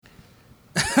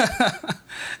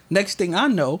Next thing I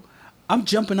know, I'm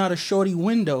jumping out a shorty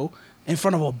window in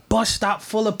front of a bus stop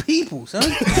full of people, son.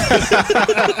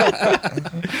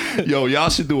 Yo, y'all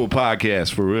should do a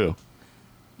podcast for real.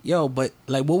 Yo, but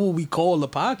like, what would we call the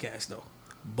podcast though?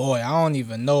 Boy, I don't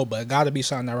even know, but it got to be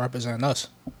something that represents us.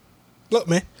 Look,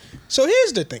 man. So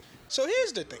here's the thing.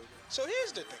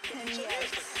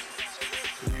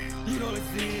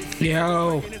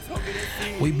 Yo,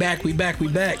 we back.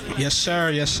 Yes,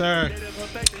 sir.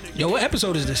 Yo, what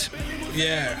episode is this?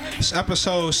 Yeah, it's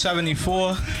episode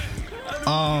 74.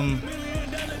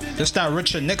 It's that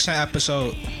Richard Nixon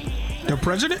episode. The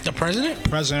president?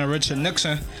 President Richard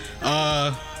Nixon.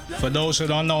 For those who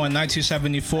don't know, in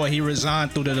 1974, he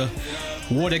resigned through the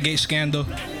Watergate scandal.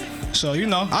 So,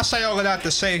 I say all of that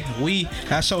to say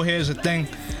so here's the thing.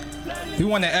 We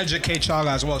want to educate y'all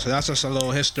as well, so that's just a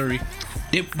little history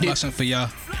lesson for y'all.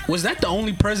 Was that the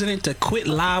only president to quit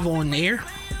live on air?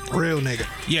 Real nigga.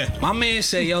 Yeah. My man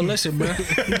said, yo, listen, bro,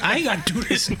 I ain't got to do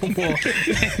this no more.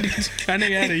 That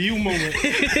nigga had a you moment.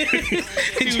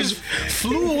 He just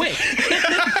flew away.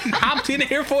 Hopped in the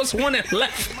Air Force One and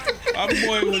left. My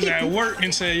boy was at work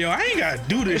and said, yo, I ain't got to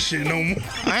do this shit no more.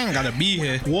 I ain't got to be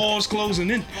here. Walls closing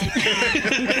in.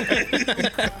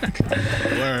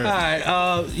 Word.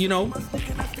 All right,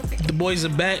 the boys are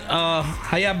back.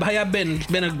 How y'all been? It's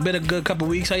been a good couple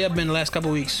weeks. How y'all been the last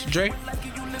couple weeks? Dre?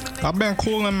 I've been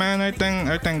cooling, man.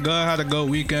 Everything good. Had a good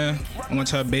weekend. Went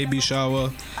to a baby shower.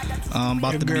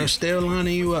 Your girl still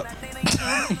lining you up.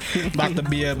 about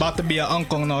to be an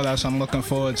uncle and all that. So I'm looking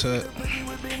forward to it.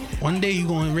 One day you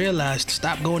gonna realize to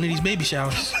stop going to these baby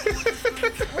showers.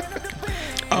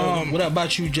 What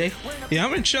about you, Jay? Yeah,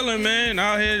 I've been chilling, man.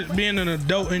 Out here being an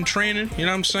adult in training. You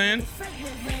know what I'm saying?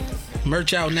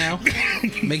 Merch out now.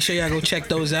 Make sure y'all go check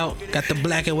those out. Got the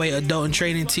black and white adult and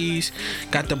training tees.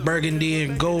 Got the burgundy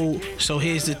and gold. So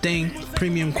here's the thing.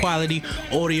 Premium quality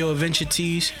audio adventure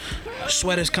tees.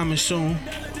 Sweaters coming soon.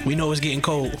 We know it's getting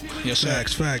cold. Yes, sir.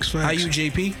 Facts. How you,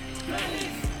 JP?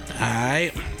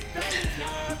 Alright.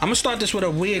 I'm gonna start this with a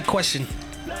weird question.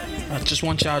 I just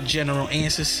want y'all general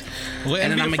answers. And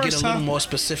then I'm gonna get a little more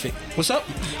specific. What's up?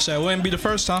 So it wouldn't be the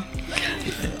first time.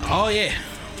 Oh yeah.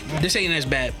 This ain't as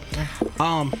bad.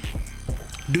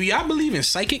 Do y'all believe in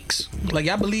psychics? Like,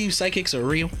 y'all believe psychics are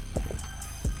real?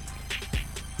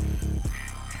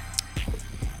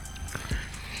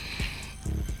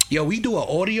 Yo, we do an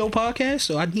audio podcast,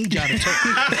 so I need y'all to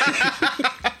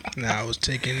talk. Nah, I was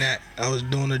taking that. I was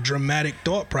doing a dramatic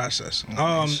thought process.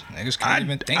 Niggas can't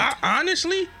even think.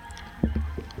 Honestly,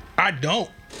 I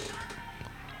don't.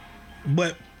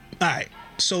 But, alright.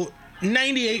 So,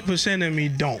 98% of me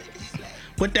don't.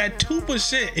 But that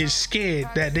 2% is scared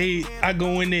that I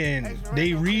go in there and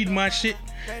they read my shit,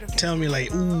 tell me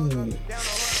like, ooh,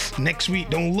 next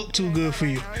week don't look too good for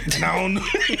you. And I don't know.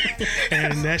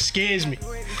 And that scares me.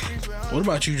 What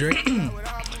about you, Drake?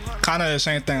 Kind of the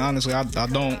same thing, honestly. I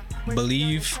don't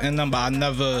believe in them, but I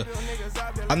never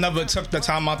took the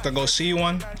time out to go see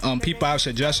one. People have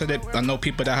suggested it. I know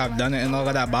people that have done it and all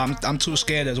of that, but I'm too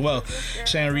scared as well.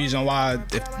 Same reason why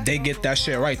if they get that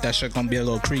shit right, that shit gonna be a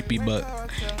little creepy. But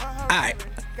alright,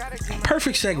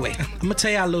 perfect segue. I'm gonna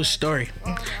tell y'all a little story.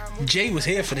 Jay was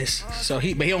here for this, but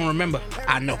he don't remember.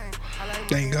 I know.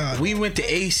 Thank God. We went to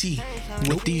AC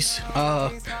with these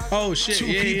two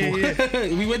people. Yeah.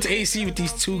 We went to AC with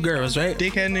these two girls, right?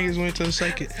 Dickhead niggas went to the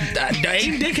psychic. They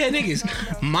ain't dickhead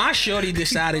niggas. My shorty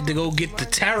decided to go get the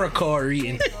tarot card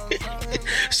reading.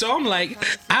 So I'm like,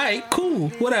 alright, cool,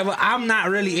 whatever. I'm not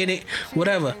really in it,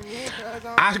 whatever.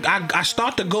 I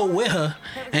start to go with her,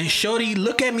 and shorty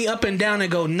look at me up and down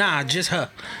and go, nah, just her.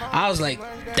 I was like,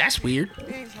 that's weird.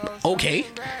 Okay.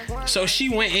 So she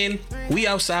went in, we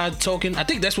outside talking. I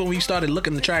think that's when we started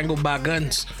looking to try and go buy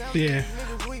guns. Yeah.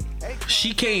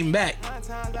 She came back,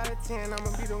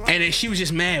 and then she was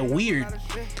just mad weird.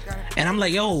 And I'm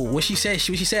like, yo, what she said,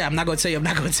 I'm not gonna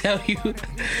tell you.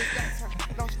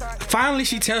 Finally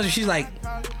she tells me, she's like,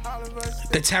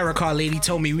 the tarot card lady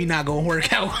told me we not gonna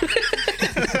work out.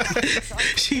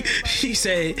 She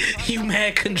said you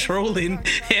mad controlling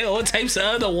and all types of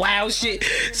other wild shit.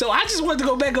 So I just wanted to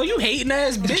go back and go, you hating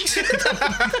ass bitch.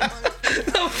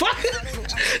 The fuck?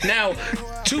 Now,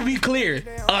 to be clear,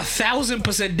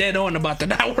 1,000% dead on about the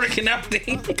not working out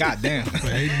thing. goddamn,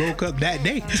 they broke up that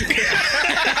day.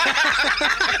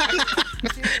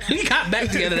 We got back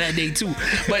together that day too,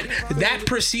 but that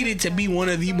proceeded to be one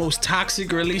of the most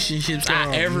toxic relationships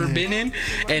I ever been in.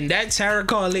 And that tarot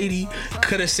card lady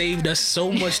could have saved us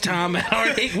so much time and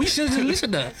heartache. We should have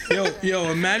listened to her.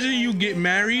 Yo, imagine you get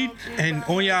married and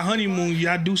on your honeymoon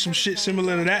y'all do some shit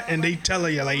similar to that, and they tell her,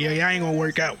 you're like, yeah, I ain't gonna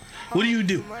work out. What do you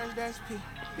do?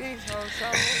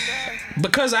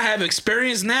 Because I have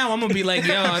experience now, I'm gonna be like,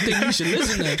 yo, I think you should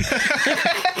listen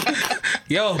to.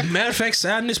 Yo, matter of fact,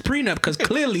 sign this prenup because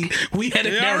clearly we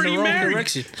headed They down the already wrong married.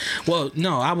 direction. Well,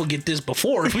 no, I will get this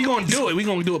before. If we gonna do it, we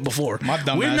gonna do it before. My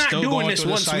dumb We're ass not still doing going this through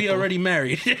the once we cycle. already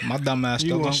married. My dumb ass You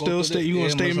still gonna gonna still go stay? through You gonna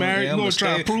stay married? You gonna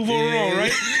try to prove her wrong,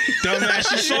 right? Dumbass,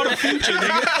 she saw the future,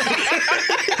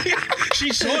 nigga. She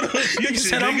saw the future. He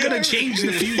said, I'm nigga. gonna change the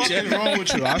What the fuck future. is wrong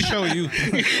with you? I'll show you.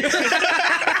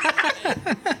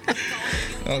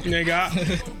 Nigga,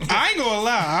 I ain't gonna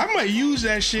lie. I might use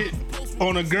that shit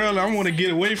on a girl I want to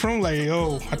get away from. Like,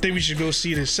 oh, I think we should go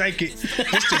see the psychic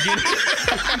just to get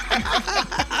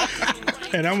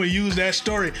and I'm gonna use that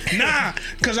story. Nah,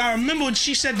 cause I remember when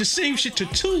she said the same shit to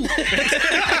two,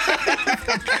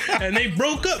 and they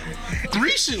broke up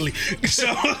recently. So,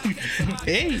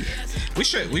 hey, We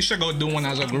should go do one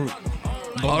as a group.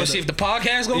 Go Oh, get see a- if the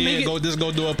podcast gonna make yeah, it.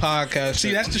 go do a podcast.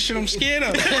 see, that's the shit I'm scared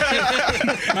of.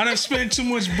 I done spent too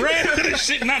much bread for this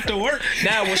shit not to work.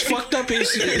 Now, what's fucked up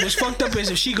is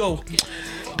if she go,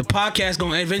 the podcast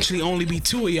gonna eventually only be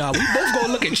two of y'all. We both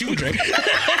gonna look at you, Drake.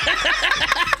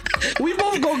 We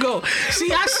both gonna go.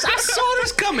 See, I saw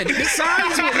this coming. The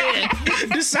signs were there.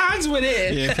 The signs were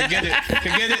there. Yeah,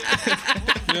 forget it.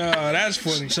 Yeah, that's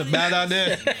funny. It's a bad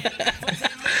idea.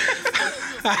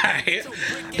 Alright.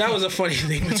 That was a funny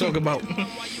thing to talk about.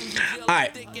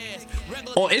 Alright.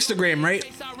 On Instagram, right?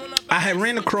 I had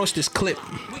ran across this clip.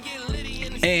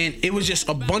 And it was just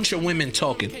a bunch of women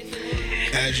talking.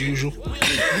 As usual.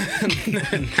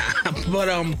 But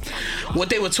what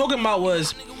they were talking about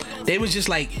was they was just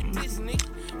like,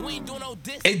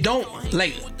 it don't,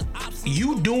 like,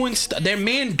 you doing stuff, their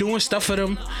man doing stuff for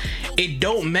them, it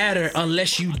don't matter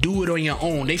unless you do it on your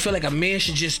own. They feel like a man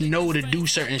should just know to do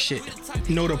certain shit.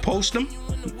 Know to post them?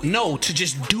 No, to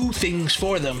just do things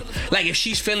for them. Like, if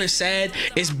she's feeling sad,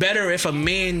 it's better if a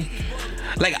man,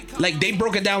 like they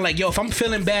broke it down like, yo, if I'm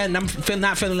feeling bad and I'm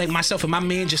not feeling like myself and my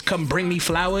man just come bring me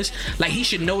flowers, like, he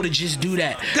should know to just do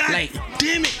that. God Like,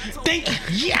 damn it. Thank you.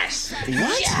 Yes.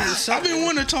 What? Yes. I've been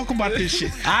wanting to talk about this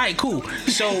shit. all right, cool.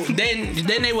 So then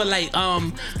they were like,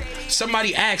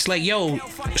 somebody asked like, yo,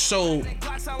 so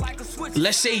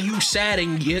let's say you sad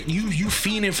and you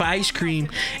fiending for ice cream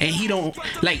and he don't,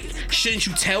 like, shouldn't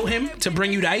you tell him to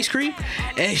bring you the ice cream?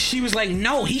 And she was like,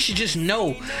 no, he should just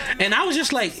know. And I was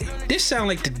just like, this sound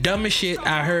like the dumbest shit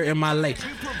I heard in my life.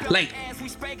 Like,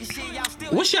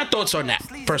 what's your thoughts on that,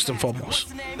 first and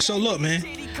foremost? So look, man.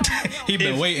 He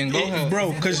been waiting. Go ahead.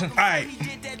 Bro, cause alright.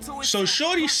 So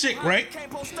Shorty's sick, right?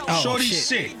 Oh, Shorty's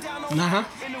shit. sick. Uh-huh.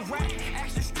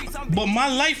 But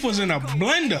my life was in a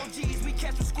blender.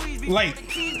 Like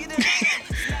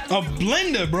a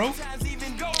blender, bro.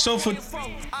 So for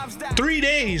 3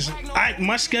 days,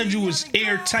 my schedule was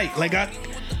airtight. Like I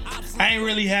ain't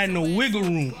really had no wiggle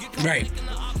room. Right.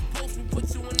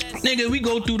 Nigga, we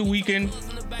go through the weekend.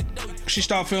 She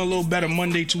start feeling a little better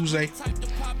Monday, Tuesday.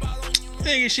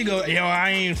 Nigga, she go, yo, I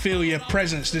ain't feel your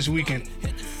presence this weekend.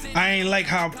 I ain't like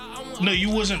how, no, you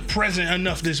wasn't present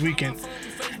enough this weekend.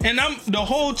 And I'm, the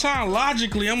whole time,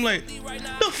 logically, I'm like,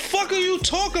 the fuck are you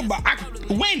talking about?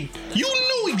 When? You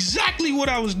knew exactly what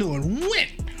I was doing.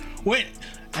 When?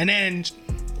 And then,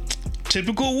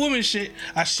 typical woman shit,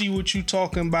 I see what you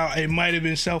talking about. It might have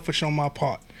been selfish on my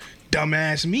part.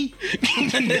 Dumbass me.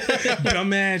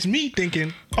 Dumbass me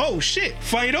thinking, oh shit,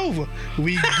 fight over.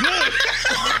 We good.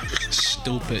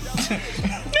 Stupid.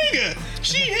 Nigga,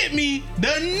 she hit me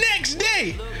the next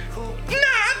day. Nah,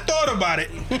 I thought about it.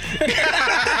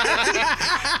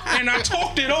 And I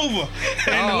talked it over.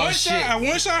 And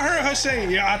once I heard her say,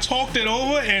 yeah, I talked it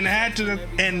over and had to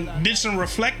and did some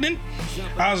reflecting,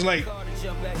 I was like,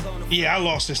 yeah, I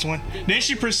lost this one. Then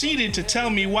she proceeded to tell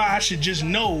me why I should just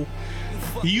know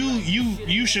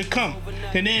you should come.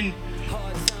 And then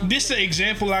this is the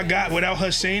example I got without her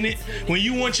saying it. When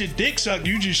you want your dick sucked,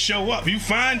 you just show up. You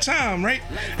find time, right?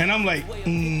 And I'm like,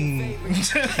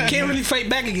 Can't really fight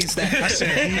back against that. I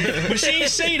said, but she didn't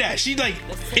say that. She like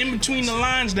in between the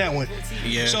lines that one.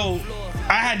 Yeah. So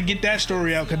I had to get that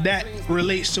story out because that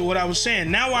relates to what I was saying.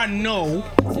 Now I know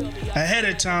ahead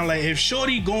of time, like if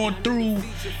Shorty going through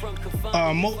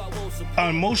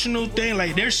emotional thing,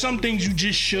 like there's some things you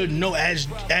just should know as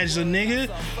a nigga.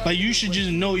 Like you should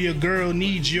just know your girl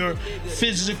needs your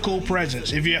physical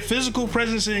presence. If your physical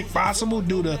presence ain't possible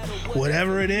due to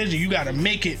whatever it is, you gotta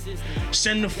make it.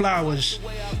 Send the flowers,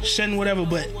 send whatever.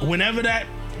 But whenever that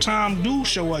time do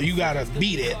show up, you gotta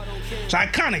be there. So I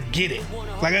kind of get it.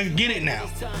 Like I get it now.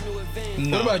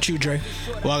 What about you, Dre?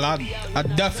 Well, I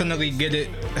definitely get it.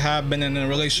 Have been in a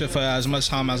relationship for as much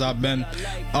time as I've been.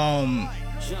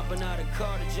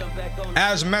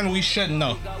 as men, we should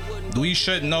know. We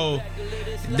should know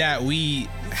that we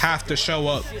have to show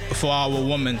up for our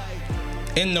woman.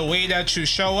 In the way that you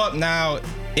show up now,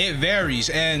 it varies.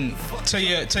 And to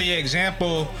your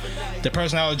example, the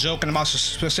person I was joking about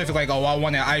specific, like, oh, I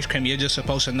wanted ice cream, you're just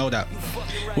supposed to know that.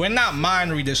 We're not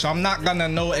mind readers, so I'm not gonna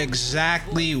know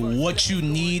exactly what you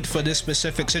need for this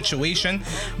specific situation,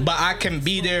 but I can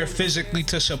be there physically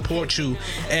to support you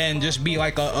and just be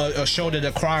like a shoulder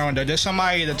to cry on. There's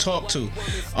somebody to talk to.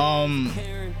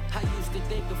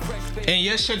 In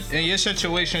your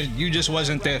situation, you just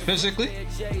wasn't there physically.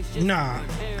 Nah.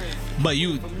 But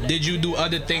did you do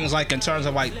other things, like in terms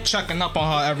of like checking up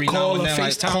on her every now and then,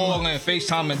 like calling and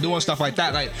FaceTime and doing stuff like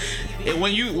that? Like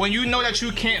when you know that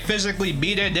you can't physically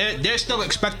be there, they're still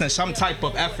expecting some type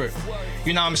of effort.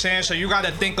 You know what I'm saying? So you got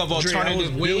to think of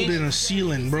alternative ways. I was building a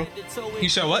ceiling, bro. You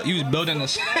said what? You was building a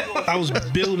ceiling? I was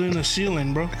building a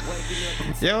ceiling, bro.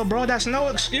 Yo, bro, that's no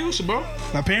excuse, bro.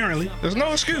 Apparently. There's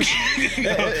no excuse.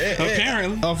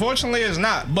 Apparently. Unfortunately, it's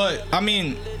not. But, I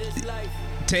mean,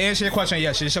 to answer your question,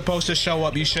 yes, you're supposed to show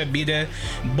up. You should be there.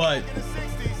 But,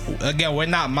 again, we're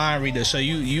not mind readers. So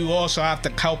you also have to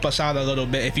help us out a little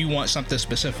bit if you want something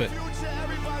specific.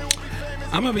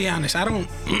 I'm gonna be honest. I don't.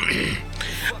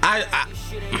 I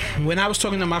when I was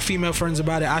talking to my female friends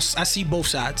about it, I see both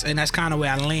sides, and that's kind of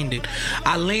where I landed.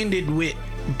 I landed with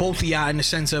both of y'all in the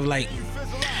sense of like,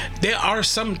 there are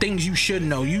some things you should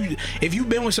know. If you've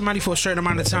been with somebody for a certain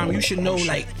amount of time, you should know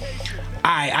like,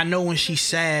 I know when she's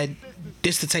sad,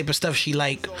 this the type of stuff she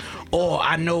like, or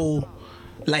I know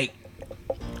like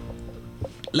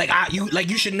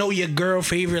you should know your girl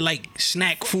favorite like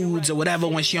snack foods or whatever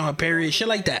when she on her period, shit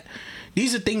like that.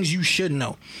 These are things you should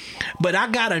know. But I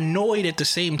got annoyed at the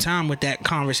same time with that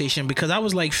conversation because I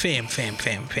was like, fam.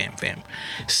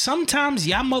 Sometimes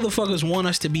y'all motherfuckers want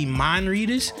us to be mind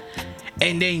readers,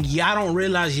 and then y'all don't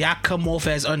realize y'all come off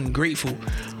as ungrateful.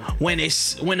 When a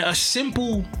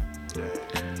simple...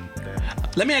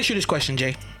 Let me ask you this question,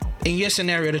 Jay. In your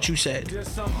scenario that you said,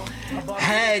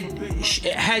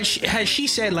 had she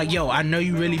said like, yo, I know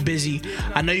you really busy,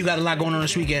 I know you got a lot going on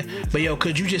this weekend, but yo,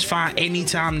 could you just find any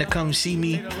time to come see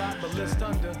me?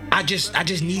 I just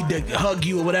need to hug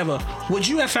you or whatever. Would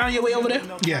you have found your way over there?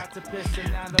 Yeah.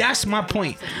 That's my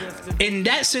point. In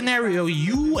that scenario,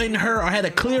 you and her had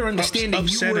a clear understanding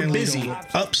you were busy.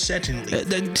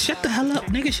 Upsettingly. Shut the hell up,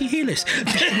 nigga. She healers.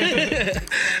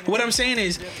 What I'm saying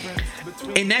is,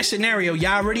 in that scenario,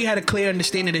 y'all already had a clear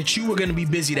understanding that you were gonna be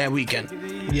busy that weekend.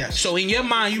 Yes. So in your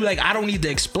mind, you like, I don't need to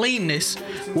explain this,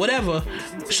 whatever.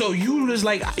 So you was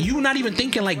like, you not even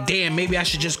thinking like, damn, maybe I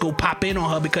should just go pop in on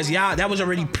her because y'all that was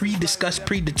already pre-discussed,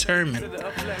 predetermined.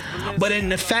 But in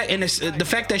the fact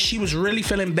that she was really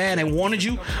feeling bad and wanted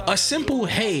you, a simple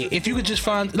hey, if you could just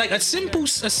find like a simple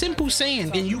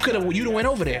saying, and you'd went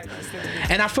over there.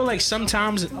 And I feel like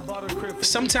sometimes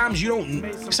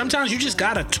you just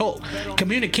gotta talk.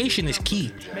 Communication is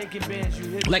key.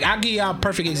 Like I'll give y'all a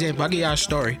perfect example. I'll give y'all a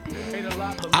story.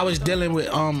 I was dealing with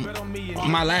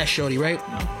my last shorty, right?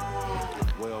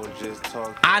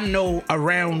 I know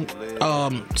around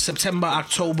September,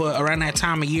 October, around that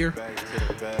time of year,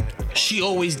 she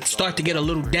always start to get a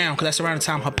little down because that's around the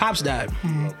time her pops died.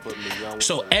 Mm-hmm.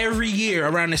 So every year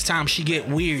around this time she get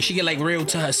weird. She get like real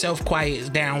to herself,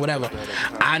 quiet down, whatever.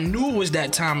 I knew it was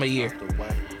that time of year.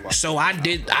 So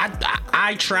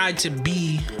I tried to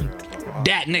be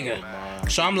that nigga.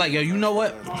 So I'm like, yo, you know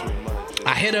what?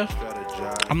 I hit her.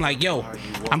 I'm like, yo,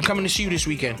 I'm coming to see you this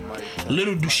weekend.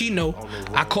 Little do she know,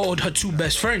 I called her two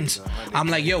best friends. I'm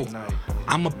like, yo,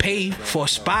 I'm going to pay for a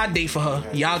spa day for her.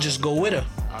 Y'all just go with her.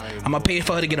 I'm going to pay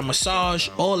for her to get a massage,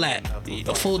 all that.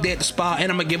 A full day at the spa,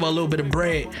 and I'm going to give her a little bit of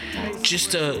bread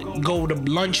just to go to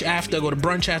lunch after, go to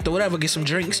brunch after, whatever, get some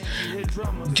drinks.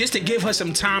 Just to give her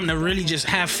some time to really just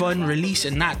have fun, release,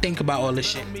 and not think about all this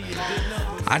shit.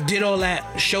 I did all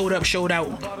that, showed up, showed out.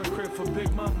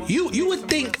 You would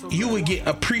think you would get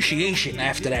appreciation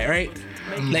after that, right?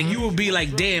 Mm-hmm. Like you would be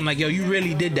like, damn, like yo, you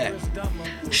really did that.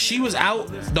 She was out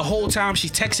the whole time. She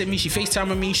texted me, she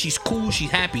FaceTiming me, she's cool,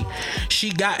 she's happy.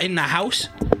 She got in the house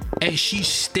and she's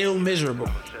still miserable.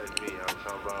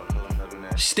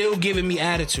 Still giving me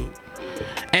attitude.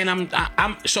 And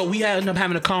I'm so we ended up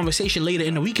having a conversation later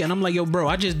in the weekend. I'm like, yo, bro,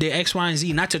 I just did X, Y, and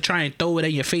Z, not to try and throw it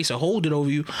in your face or hold it over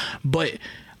you, but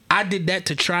I did that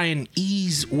to try and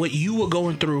ease what you were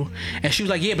going through. And she was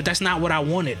like, yeah, but that's not what I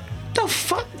wanted. The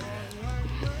fuck?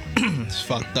 It's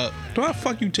fucked up. Why the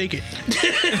fuck you take it?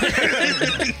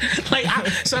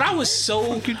 So I was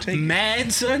so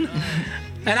mad, son.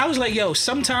 And I was like, yo,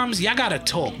 sometimes y'all gotta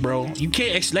talk, bro. You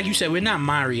can't, like you said, we're not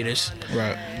mind readers.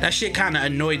 Right. That shit kind of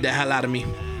annoyed the hell out of me.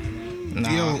 Nah.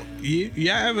 Yo,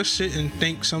 y'all ever sit and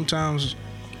think sometimes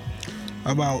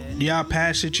about y'all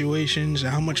past situations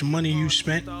and how much money you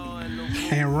spent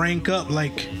and rank up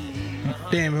like,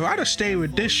 damn, if I'd have stayed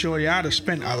with this shorty, I'd have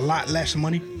spent a lot less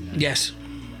money. Yes.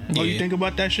 Oh, you Yeah. think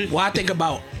about that shit? Well, I think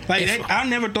about Like, if- I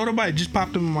never thought about it. It just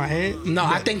popped up in my head. no,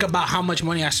 I think about how much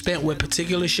money I spent with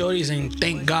particular shorties, and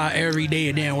thank God every day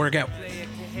it didn't work out.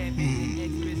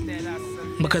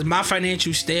 Because my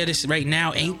financial status right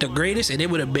now ain't the greatest, and it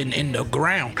would have been in the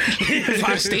ground if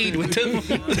I stayed with them.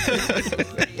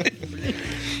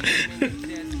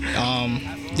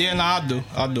 Yeah, no,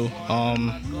 I do.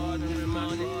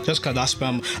 Just cause I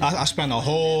spend a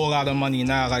whole lot of money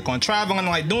now, like on traveling,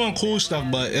 like doing cool stuff.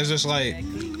 But it's just like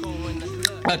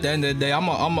at the end of the day, I'm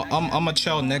a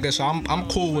chill nigga, so I'm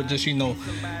cool with just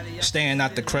staying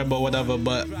at the crib or whatever.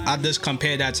 But I just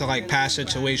compare that to like past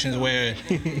situations where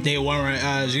they weren't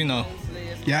as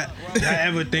Y'all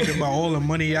ever think about all the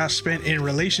money y'all spent in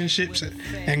relationships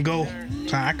and go,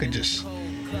 so I could just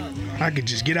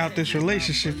get out this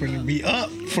relationship and be up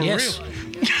for Yes. real.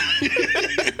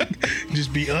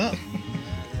 Just be up.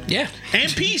 Yeah. And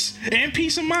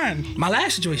peace of mind. My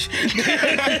last situation.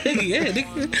 Yeah,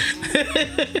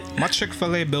 nigga. my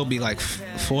Chick-fil-A bill be like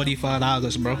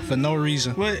 $45, bro, for no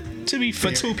reason. But to be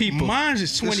fair, two people. mine's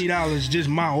is $20 just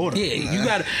my order.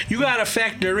 Yeah, you gotta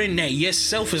factor in that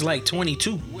yourself is like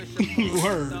 22.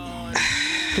 Word.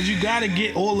 Cause you gotta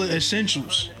get all the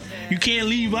essentials. You can't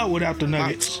leave out without the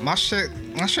nuggets. My shit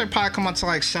probably come out to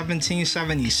like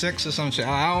 1776 or some shit.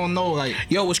 I don't know, like.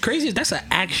 Yo, what's crazy is that's an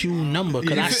actual number.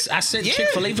 Cause I sent Yeah.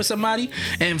 Chick-fil-A for somebody,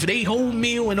 and for their whole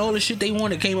meal and all the shit they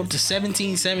wanted came up to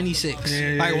 1776.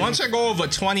 Yeah, Like once I go over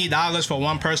 $20 for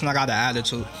one person, I got an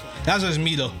attitude. That's just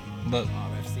me though. But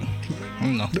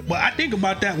But I think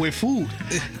about that with food,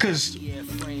 cause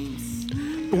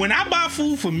when I buy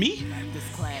food for me,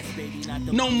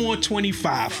 no more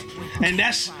 25, and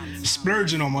that's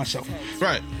splurging on myself.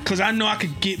 right. Cause I know I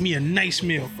could get me a nice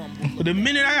meal. But the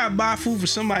minute I gotta buy food for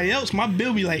somebody else, my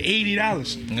bill be like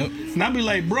 $80. Nope. And I be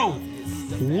like, bro,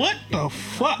 what the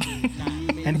fuck?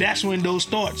 And that's when those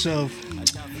thoughts of,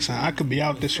 so I could be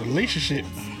out this relationship.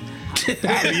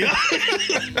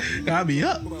 I'll be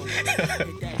up.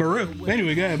 For real.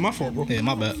 Anyway, go ahead. My fault, bro. Yeah,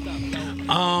 my bad.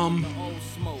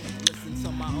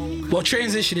 Well,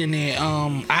 transitioning there,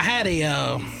 I had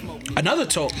another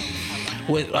talk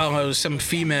with some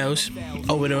females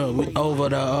over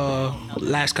the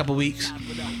last couple weeks,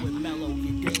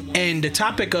 and the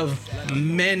topic of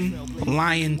men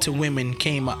lying to women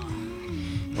came up,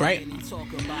 right?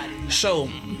 So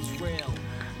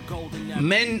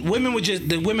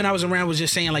the women I was around was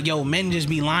just saying like, yo, men just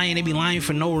be lying. They be lying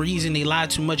for no reason. They lie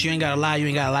too much. You ain't gotta lie. You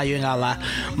ain't gotta lie. You ain't gotta lie.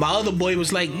 My other boy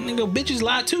was like, nigga, bitches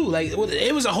lie too. Like,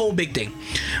 it was a whole big thing.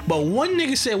 But one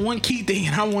nigga said one key thing,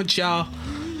 and I want y'all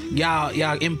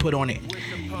input on it.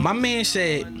 My man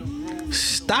said,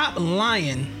 stop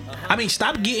lying. I mean,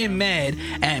 stop getting mad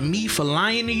at me for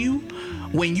lying to you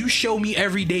when you show me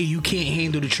every day you can't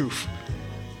handle the truth.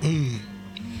 And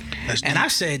I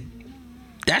said,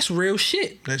 that's real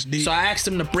shit. That's deep. So I asked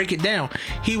him to break it down.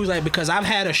 He was like, because I've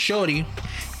had a shorty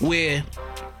where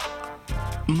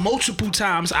multiple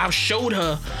times I've showed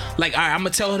her, like, all right, I'm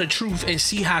gonna tell her the truth and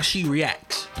see how she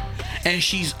reacts. And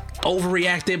she's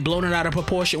overreacted, blown it out of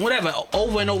proportion, whatever,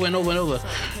 over and over and over and over.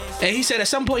 And he said at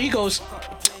some point, he goes,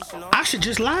 I should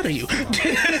just lie to you. And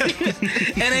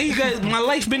then he goes, my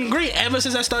life's been great ever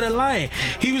since I started lying.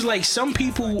 He was like, some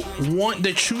people want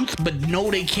the truth but know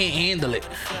they can't handle it.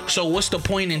 So what's the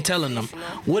point in telling them?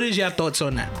 What is your thoughts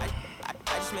on that?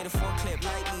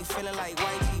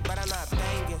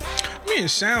 I mean, it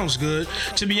sounds good.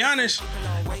 To be honest,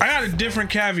 I got a different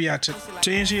caveat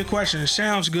to answer your question. It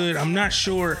sounds good. I'm not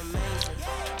sure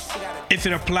if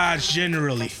it applies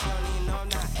generally.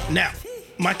 Now,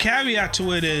 my caveat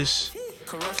to it is,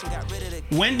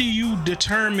 when do you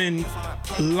determine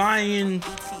lying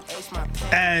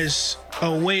as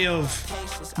a way of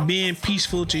being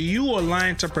peaceful to you or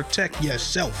lying to protect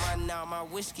yourself?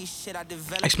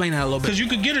 Explain that a little bit. Because you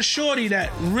could get a shorty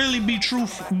that really be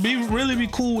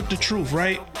cool with the truth,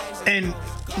 right? And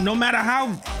no matter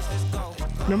how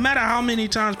many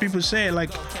times people say it,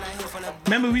 like,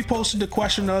 remember we posted the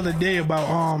question the other day about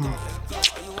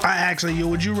I asked her, yo,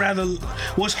 would you rather,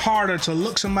 what's harder, to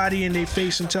look somebody in their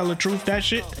face and tell the truth, that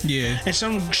shit? Yeah. And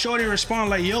some shorty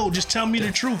respond like, yo, just tell me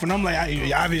the truth. And I'm like,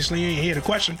 I obviously ain't hear the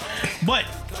question. But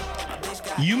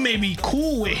you may be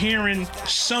cool with hearing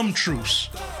some truths,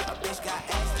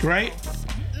 right?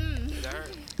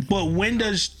 But when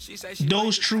does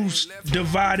those truths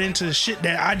divide into shit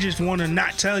that I just want to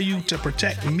not tell you to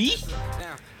protect me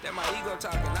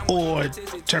or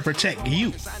to protect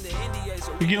you?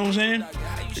 You get what I'm saying?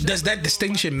 Does that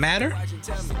distinction matter?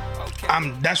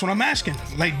 That's what I'm asking.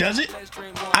 Like, does it?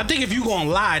 I think if you're gonna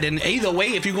lie, then either way,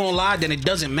 if you're gonna lie, then it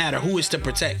doesn't matter who is to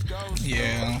protect.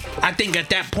 Yeah. I think at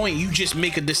that point you just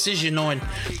make a decision on,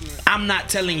 I'm not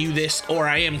telling you this, or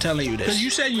I am telling you this. Because you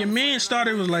said your man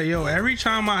was like, yo, every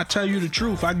time I tell you the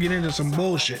truth, I get into some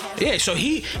bullshit. Yeah, so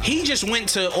he just went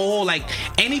to all like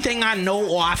anything I know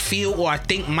or I feel or I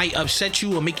think might upset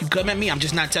you or make you come at me, I'm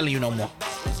just not telling you no more.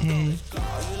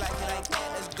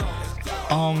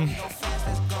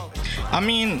 I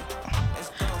mean,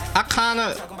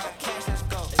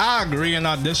 I agree and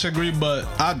I disagree, but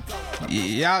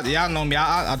y'all know me.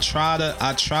 I try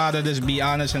to just be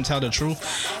honest and tell the truth.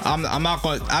 I'm not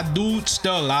gonna. I do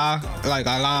still lie, like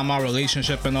I lie in my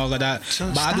relationship and all of that. So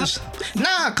but I just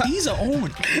these are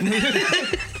on.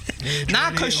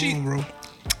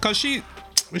 cause she,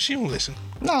 But she don't listen.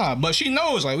 Nah, but she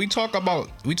knows. Like we talk about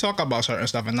certain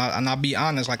stuff, and I be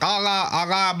honest. Like I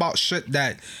lie about shit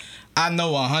that I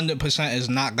know 100% is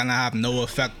not gonna have no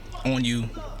effect on you,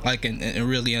 like in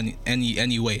really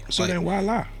any way. So like, then why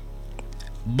lie?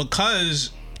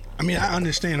 Because I mean, I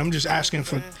understand. I'm just asking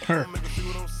for her.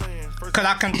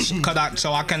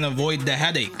 So I can avoid the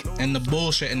headache and the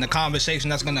bullshit and the conversation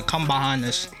that's gonna come behind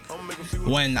this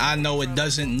when I know it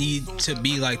doesn't need to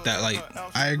be like that. Like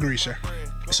I agree, sir.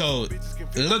 So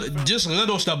just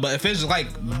little stuff, but if it's like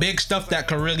big stuff that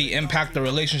could really impact the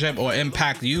relationship or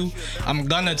impact you, I'm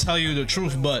gonna tell you the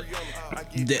truth. But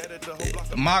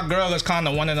my girl is kind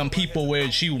of one of them people where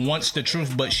she wants the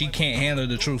truth, but she can't handle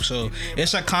the truth. So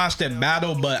it's a constant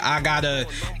battle, but I gotta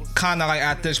kind of like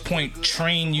at this point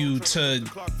train you to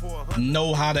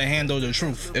know how to handle the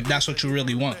truth if that's what you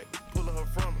really want.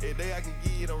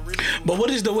 But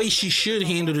what is the way she should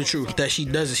handle the truth that she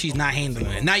does? She's not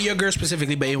handling it. Not your girl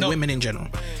specifically, but in women in general.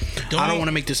 I don't want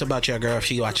to make this about your girl if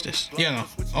she watch this. Yeah, no.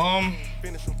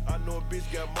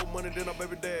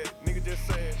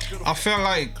 I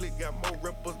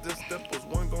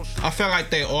feel like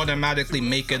they automatically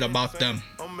make it about them.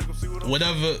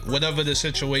 Whatever the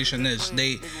situation is,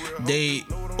 they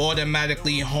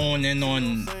automatically hone in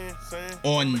on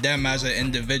them as an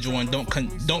individual and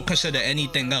don't consider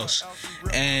anything else.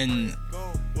 And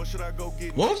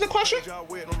what was the question?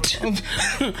 What?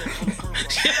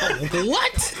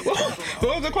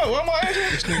 What was the question? What am I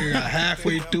answering? This nigga got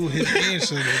halfway through his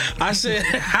answer. I said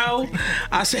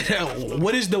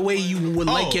what is the way you would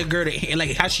like your girl to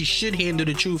like how she should handle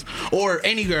the truth, or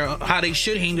any girl how they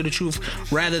should handle the truth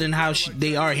rather than how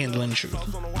they are handling the truth.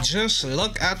 Just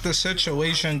look at the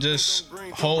situation, just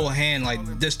whole hand,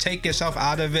 like just take yourself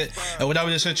out of it, and whatever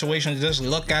the situation, just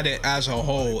look at it as a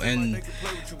whole, and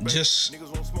just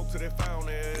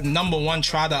number one,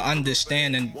 try to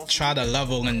understand and try to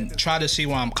level and try to see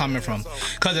where I'm coming from.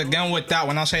 Because again, with that,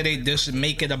 when I say they just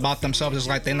make it about themselves, it's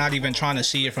like they're not even trying to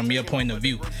see it from your point of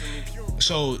view.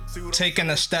 So taking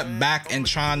a step back and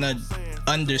trying to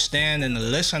understand and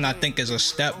listen, I think is a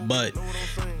step. But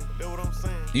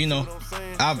you know,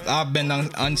 I've been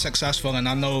unsuccessful, and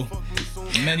I know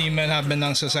many men have been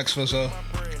unsuccessful. So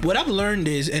what I've learned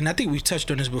is, and I think we've touched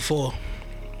on this before,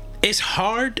 it's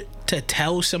hard to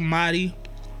tell somebody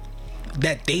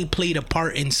that they played a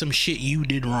part in some shit you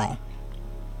did wrong.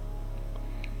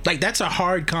 Like, that's a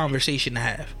hard conversation to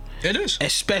have. It is,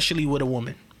 especially with a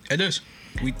woman. It is.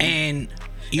 And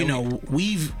you know,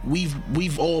 we've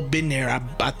all been there.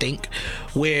 I think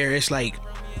where it's like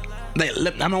I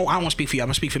don't want to speak for you. I'm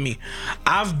gonna speak for me.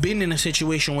 I've been in a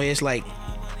situation where it's like,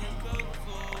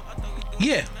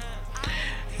 yes,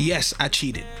 I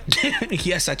cheated.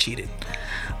 Yes, I cheated.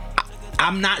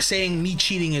 I'm not saying me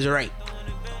cheating is right.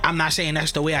 I'm not saying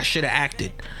that's the way I should have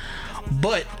acted.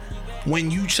 But when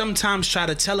you sometimes try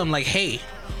to tell them like, hey,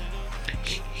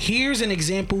 here's an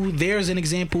example, there's an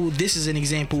example, this is an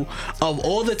example of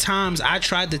all the times I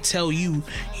tried to tell you,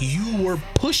 you were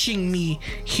pushing me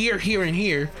here, and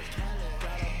here.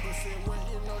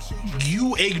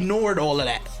 You ignored all of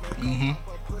that. Mm-hmm.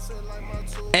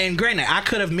 And granted, I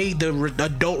could have made the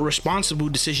adult responsible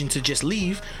decision to just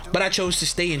leave, but I chose to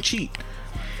stay and cheat.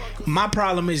 My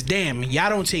problem is, damn,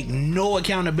 y'all don't take no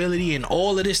accountability in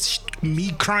all of this, me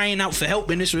crying out for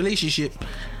help in this relationship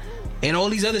and all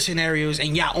these other scenarios,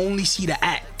 and y'all only see the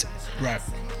act. Right.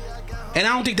 And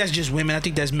I don't think that's just women. I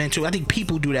think that's men too. I think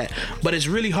people do that. But it's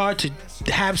really hard to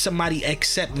have somebody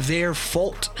accept their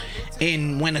fault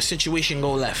in when a situation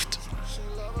go left.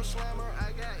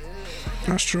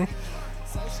 That's true.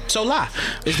 So lie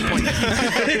is the point.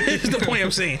 Is the point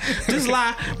I'm saying. Just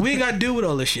lie. We ain't got to deal with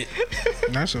all this shit.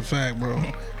 That's a fact, bro.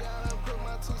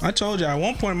 I told you at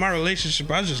one point in my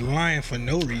relationship, I was just lying for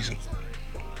no reason.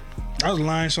 I was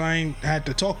lying so I ain't had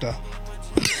to talk to her.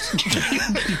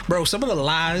 Bro, some of the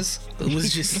lies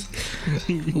was just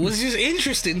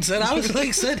interesting, son. I was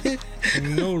like, son.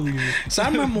 No reason. So I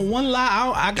remember one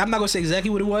lie. I'm not gonna say exactly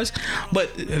what it was,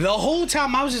 but the whole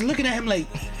time I was just looking at him like,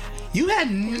 you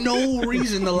had no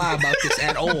reason to lie about this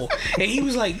at all. And he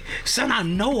was like, son, I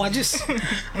know. It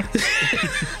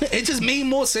just made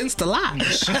more sense to lie.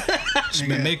 Just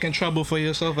been making trouble for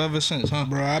yourself ever since, huh?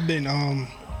 Bro, I've been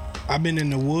in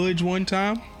the woods one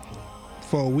time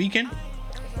for a weekend,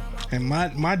 and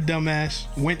my dumb ass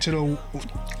went to the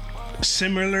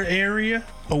similar area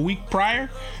a week prior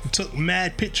and took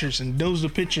mad pictures, and those are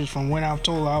the pictures from when I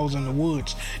told her I was in the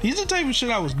woods. These are the type of shit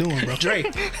I was doing, bro. Dre,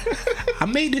 I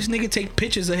made this nigga take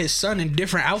pictures of his son in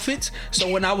different outfits, so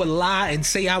when I would lie and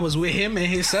say I was with him and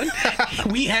his son,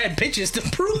 we had pictures to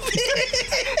prove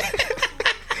it.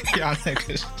 Y'all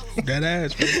niggas. That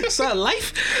ass, bro. Son,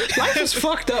 life was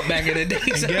fucked up back in the day.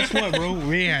 And guess what, bro?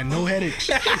 We ain't had no headaches.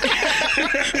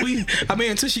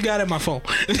 Until she got in my phone.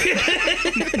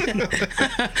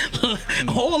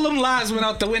 All them lies went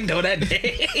out the window that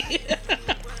day.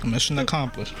 Mission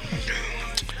accomplished.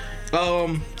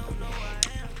 What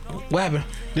happened?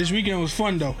 This weekend was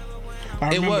fun though. I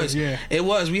remember, yeah. It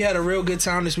was. We had a real good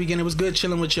time this weekend. It was good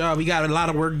chilling with y'all. We got a lot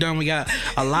of work done. We got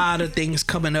a lot of things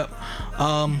coming up.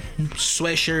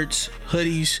 Sweatshirts,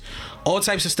 hoodies, all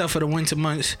types of stuff for the winter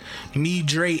months. Me,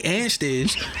 Dre, and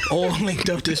Stiz all linked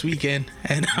up this weekend,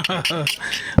 and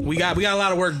we got a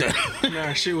lot of work done.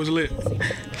 Nah, shit was lit.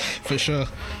 For sure.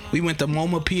 We went to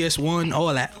MoMA, PS1,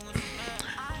 all that.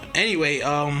 Anyway,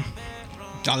 I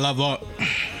love art.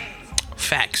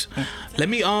 facts. Let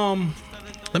me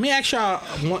ask y'all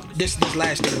this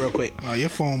last thing real quick. Oh, your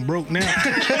phone broke now.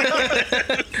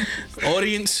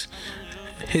 Audience,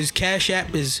 his Cash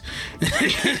App is.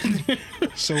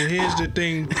 So here's the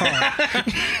thing, Carl.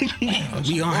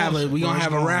 we gonna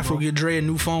have a raffle. Bro. Get Dre a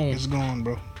new phone. It's gone,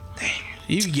 bro.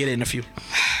 You can get it in a few.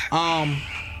 I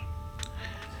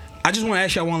just want to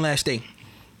ask y'all one last thing.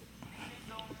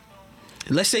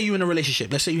 Let's say you're in a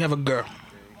relationship. Let's say you have a girl.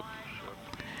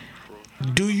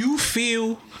 Do you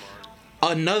feel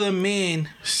another man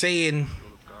saying,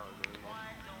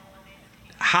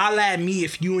 holla at me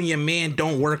if you and your man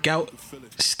don't work out,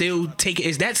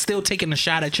 is that still taking a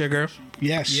shot at your girl?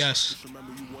 Yes. Yes.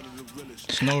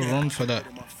 There's no room for that.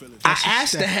 I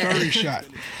asked that. Curry shot.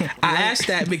 I asked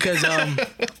that because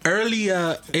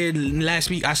earlier in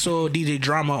last week I saw DJ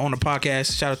Drama on the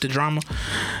podcast. Shout out to Drama,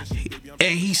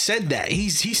 and he said that he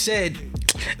said,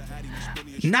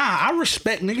 "Nah, I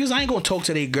respect niggas. I ain't gonna talk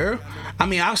to their girl. I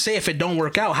mean, I'll say if it don't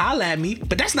work out, holla at me,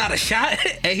 but that's not a shot."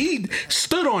 And he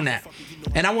stood on that,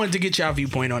 and I wanted to get y'all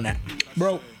viewpoint on that,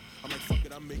 Bro,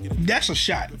 that's a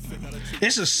shot.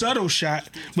 It's a subtle shot,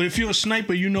 but if you're a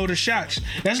sniper, you know the shots.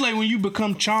 That's like when you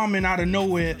become charming out of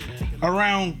nowhere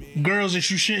around girls that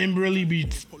you shouldn't really be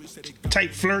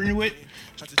type flirting with.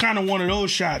 Kind of one of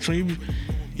those shots. When you,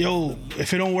 yo,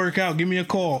 if it don't work out, give me a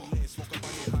call.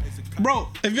 Bro,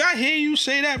 if I hear you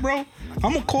say that, bro,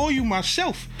 I'm gonna call you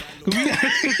myself. We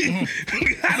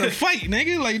gotta fight,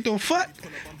 nigga. Like, the fuck?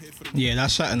 Yeah,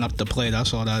 that's setting up the play.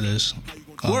 That's all that is.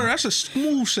 Word, that's a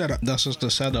smooth setup. That's just the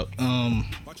setup.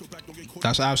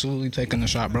 That's absolutely taking the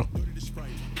shot, bro.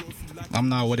 I'm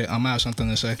not with it. I'm out something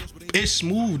to say. It's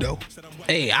smooth, though.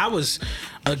 Hey, I was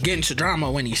against Drama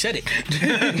when he said it.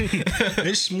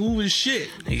 It's smooth as shit.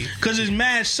 Cause it's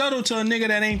mad subtle to a nigga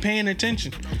that ain't paying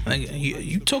attention. Like,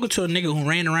 you talking to a nigga who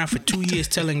ran around for 2 years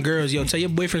telling girls, yo, tell your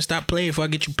boyfriend stop playing before I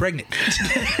get you pregnant.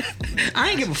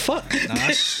 I ain't give a fuck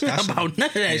that's about none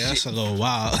of that yeah, shit. that's a little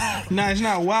wild. Nah, it's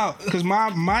not wild. Cause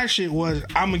my shit was,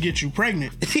 I'ma get you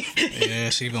pregnant. Yeah,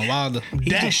 it's even wilder.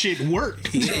 That shit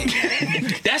worked.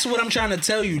 That's what I'm trying to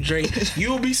tell you, Dre.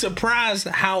 You'll be surprised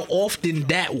how often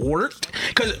that worked.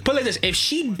 Cause put it like this, if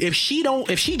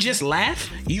she just laugh,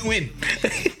 you win.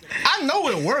 I know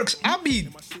it works. It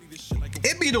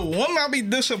be the woman. I'll be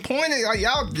disappointed. Like,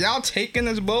 y'all taking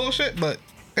this bullshit, but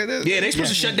it is. Yeah, they supposed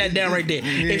to shut that down right there.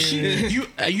 If she,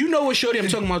 you know what shorty I'm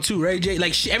talking about too, right, Jay?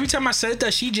 Like, every time I said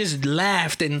that, she just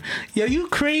laughed and, yo, you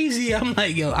crazy? I'm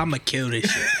like, yo, I'ma kill this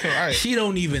shit. Right. She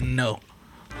don't even know.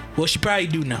 Well, she probably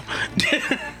do know.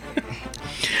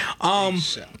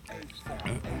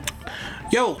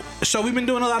 Yo, so we've been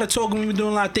doing a lot of talking, we've been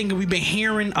doing a lot of thinking, we've been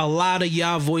hearing a lot of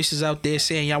y'all voices out there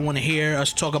saying y'all want to hear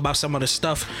us talk about some of the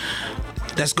stuff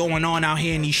that's going on out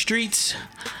here in these streets,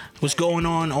 what's going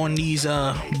on these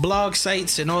blog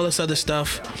sites and all this other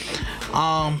stuff.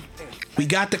 We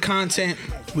got the content,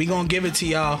 we gonna give it to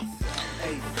y'all.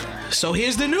 So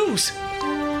here's the news.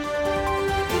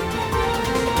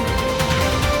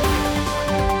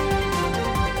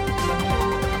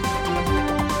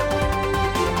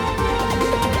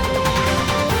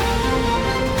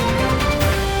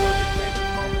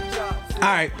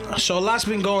 right, so a lot's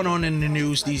been going on in the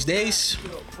news these days.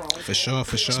 For sure.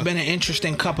 It's been an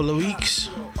interesting couple of weeks.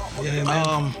 Yeah,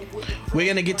 man. We're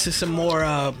gonna get to some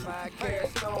more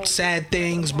sad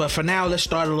things, but for now, let's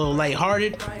start a little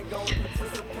lighthearted.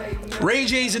 Ray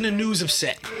J's in the news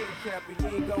upset.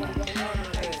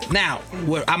 Now,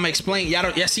 I'm gonna explain.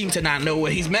 Y'all seem to not know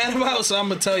what he's mad about, so I'm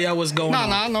gonna tell y'all what's going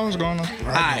on. I know what's going on.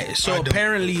 Alright, so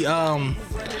apparently,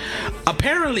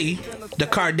 the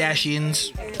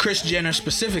Kardashians, Kris Jenner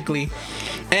specifically,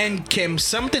 and Kim,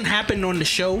 something happened on the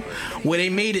show where they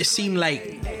made it seem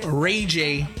like Ray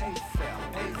J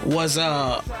was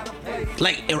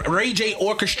Ray J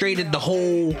orchestrated the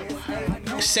whole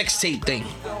sex tape thing.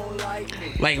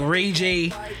 Like Ray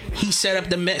J, he set up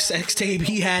the sex tape.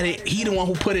 He had it. He the one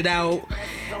who put it out.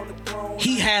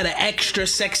 He had an extra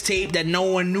sex tape that no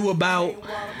one knew about.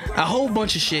 A whole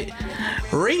bunch of shit.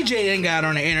 Ray J then got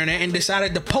on the internet and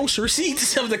decided to post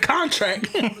receipts of the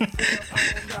contract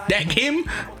that him,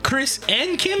 Kris,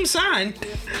 and Kim signed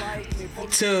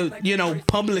to,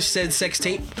 publish said sex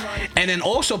tape. And then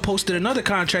also posted another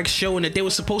contract showing that there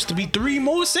was supposed to be 3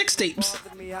 more sex tapes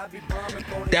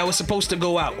that was supposed to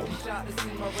go out.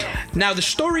 Now, the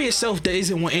story itself that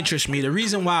isn't what interests me. The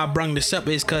reason why I brung this up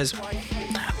is because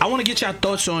I want to get y'all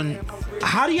thoughts on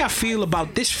how do y'all feel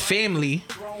about this family,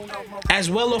 as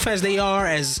well off as they are,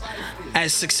 as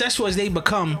successful as they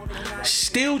become,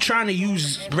 still trying to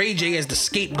use Ray J as the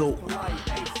scapegoat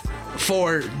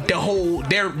for the whole,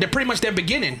 they're pretty much their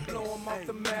beginning,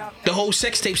 the whole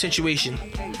sex tape situation.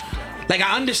 Like,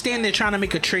 I understand they're trying to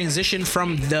make a transition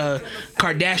from the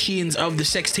Kardashians of the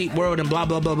sex tape world and blah,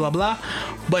 blah, blah, blah, blah.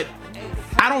 But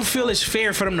I don't feel it's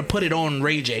fair for them to put it on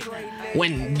Ray J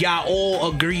when y'all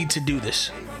all agreed to do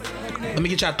this. Let me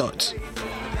get y'all thoughts.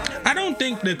 I don't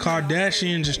think the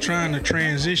Kardashians is trying to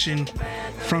transition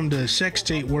from the sex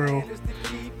tape world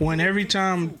when every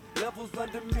time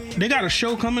they got a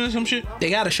show coming or some shit. They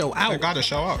got a show out. They got to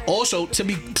show up. Also,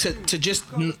 to just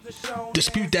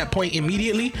dispute that point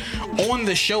immediately, on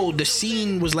the show, the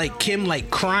scene was like Kim like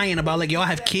crying about like, y'all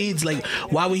have kids, like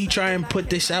why would he try and put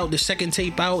this out, the second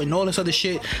tape out, and all this other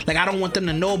shit. Like, I don't want them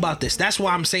to know about this. That's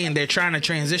why I'm saying they're trying to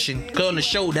transition. Because on the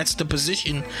show, that's the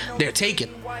position they're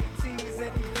taking.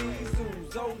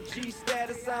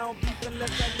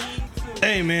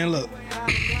 Hey man, look.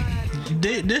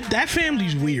 That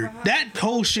family's weird. That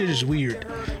whole shit is weird.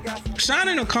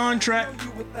 Signing a contract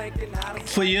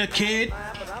for your kid,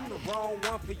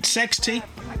 sex tape,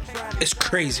 it's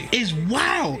crazy. It's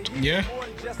wild. Yeah.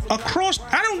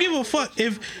 I don't give a fuck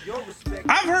if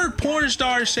I've heard porn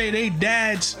stars say they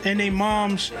dads and they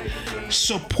moms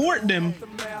support them,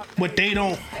 but they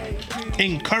don't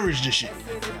encourage the shit.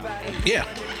 Yeah.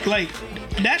 Like,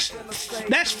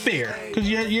 that's fair, because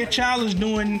your child is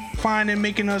doing fine and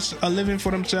making us a living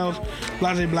for themselves,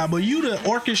 blah blah blah. But you to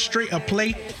orchestrate a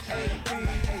play,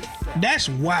 that's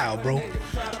wild, bro.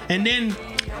 And then,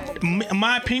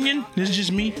 my opinion, this is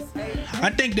just me, I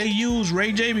think they use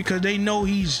Ray J because they know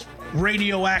he's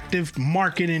radioactive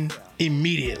marketing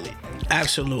immediately.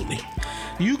 Absolutely.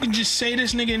 You can just say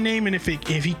this nigga name, and if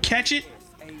he catch it,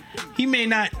 he may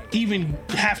not even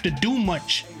have to do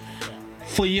much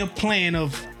for your plan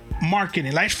of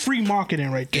marketing. Like, free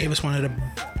marketing right there. Gave us one of the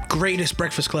greatest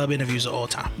Breakfast Club interviews of all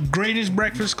time. Greatest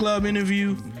Breakfast Club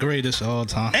interview. Greatest of all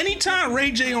time. Anytime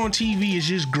Ray J on TV is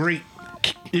just great.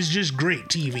 It's just great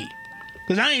TV.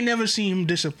 Because I ain't never seen him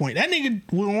disappoint. That nigga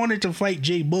wanted to fight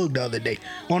J Boog the other day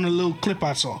on a little clip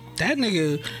I saw. That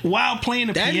nigga, while playing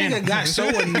the piano. That nigga got so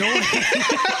annoying.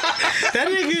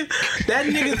 That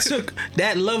nigga took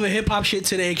that love of hip hop shit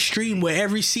to the extreme where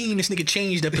every scene this nigga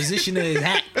changed the position of his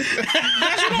hat. That's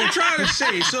what I'm trying to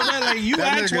say. So that, like, you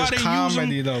that ask why they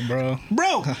comedy use him, though,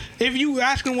 bro. If you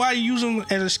ask him why you use him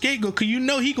as a scapegoat, cause you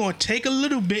know he gonna take a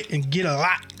little bit and get a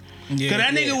lot. Yeah, cause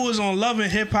that nigga was on Love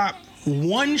and Hip Hop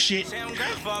one shit,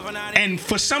 and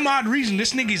for some odd reason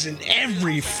this nigga's in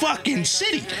every fucking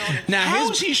city. Now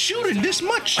how is he shooting this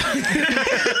much?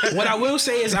 What I will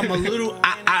say is I'm a little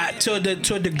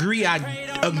to a degree I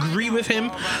agree with him,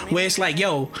 where it's like,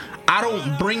 yo, I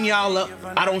don't bring y'all up,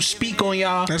 I don't speak on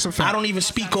y'all. That's a fact. I don't even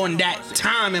speak on that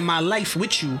time in my life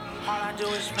with you.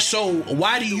 So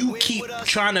why do you keep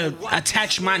trying to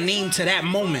attach my name to that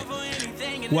moment?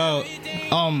 Well,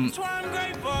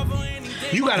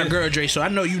 you got a girl, Dre, so I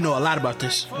know you know a lot about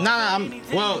this.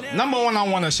 Well, number one, I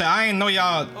want to say, I ain't know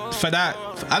y'all for that.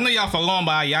 I know y'all for long,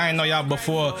 but I ain't know y'all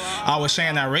before I was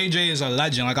saying that Ray J is a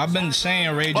legend. Like, I've been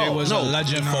saying Ray J was a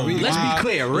legend for Let's be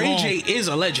clear. Ray J is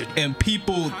a legend. And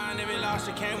people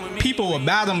will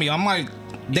battle me. I'm like,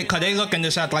 cause they looking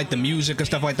this at like the music and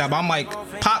stuff like that. But I'm like,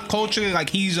 pop culture, like,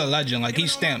 he's a legend. Like,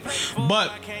 he's stamped.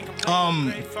 But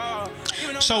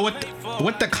So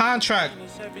with the contract,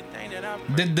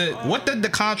 what did the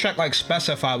contract like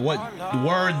specify? What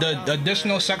were the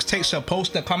additional sex tapes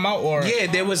supposed to come out, or Yeah,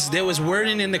 there was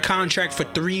wording in the contract for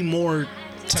 3 more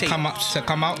to come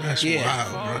out? That's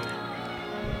wild,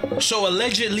 bro. So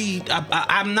allegedly,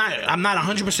 I'm not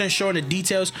 100% sure on the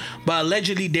details, but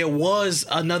allegedly there was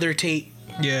another tape.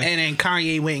 Yeah. And then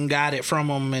Kanye went and got it from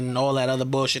him and all that other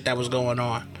bullshit that was going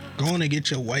on. Going to get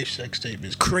your wife's sex tape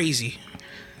is Crazy.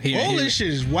 all this shit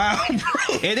is wild,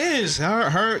 bro. It is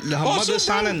her mother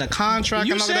signing the contract.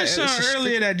 You and all said that. something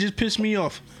earlier that just pissed me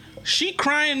off. She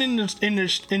crying in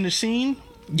the scene.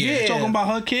 Yeah. Talking about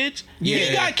her kids. Yeah.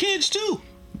 He got kids too.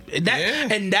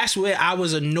 And that's where I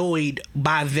was annoyed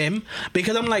by them,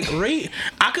 because I'm like,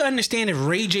 I could understand if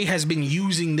Ray J has been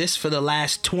using this for the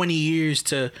last 20 years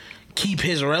to keep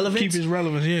his relevance. Keep his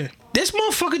relevance, yeah. This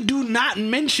motherfucker do not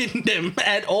mention them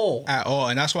at all.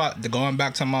 And that's why, going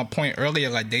back to my point earlier,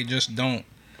 like they just don't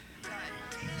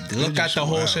look at the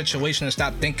whole situation and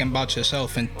stop thinking about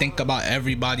yourself and think about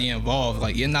everybody involved.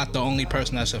 Like, you're not the only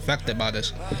person that's affected by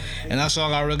this, and that's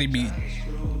all I really be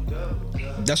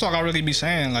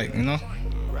saying, like, you know.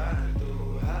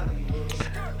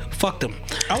 Fuck them.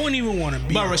 I wouldn't even want to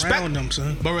be around them,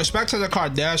 son. But respect to the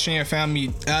Kardashian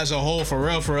family as a whole, for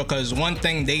real, because one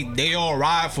thing, they all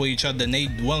ride for each other and they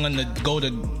willing to go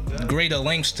to greater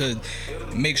lengths to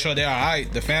make sure they're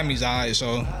alright, the family's alright,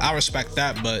 so I respect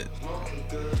that. But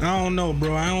I don't know,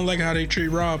 bro. I don't like how they treat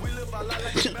Rob.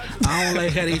 I don't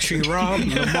like how they treat Rob,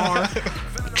 Lamar,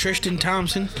 Tristan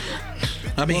Thompson.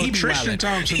 I mean, he be Tristan wildin'.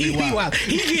 Thompson He be be wild.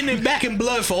 He getting it back in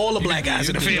blood for all the black guys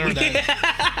in the family.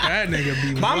 That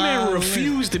nigga be My man wild,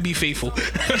 refused to be faithful.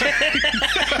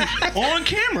 on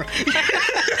camera.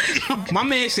 My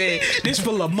man said, "This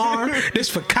for Lamar, this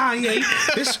for Kanye,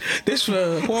 this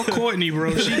for Poor Courtney,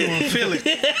 bro. She gonna feel it.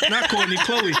 Not Courtney,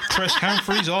 Chloe. Chris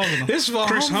Humphries, all of them. this for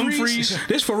Chris Humphries,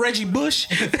 this for Reggie Bush."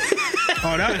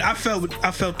 Oh, I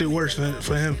felt it worse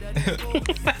for him.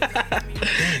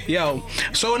 Yo,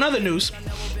 so in other news,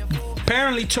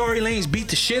 apparently Tory Lanez beat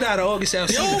the shit out of August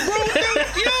Alsina.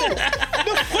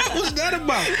 The fuck was that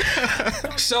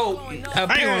about? So I ain't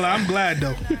gonna lie, I'm glad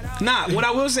though. Nah, what I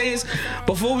will say is,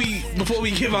 before we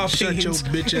give our Shut your opinions,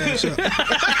 bitch ass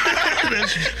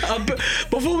up.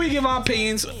 before we give our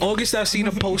opinions, August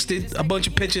Alsina posted a bunch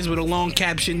of pictures with a long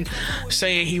caption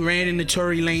saying he ran into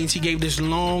Tory Lanez. He gave this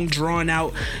long drawn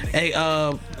out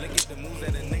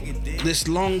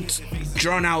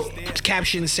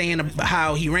caption saying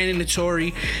how he ran into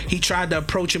Tory. He tried to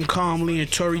approach him calmly,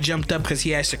 and Tory jumped up because he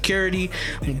had security.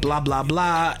 Blah blah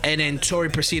blah, and then Tory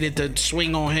proceeded to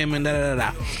swing on him and da da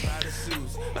da.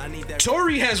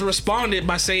 Tory has responded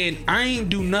by saying, "I ain't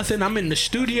do nothing. I'm in the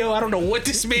studio. I don't know what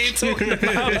this man talking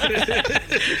about.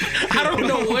 I don't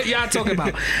know what y'all talking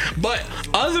about." But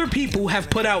other people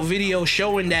have put out videos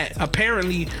showing that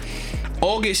apparently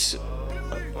August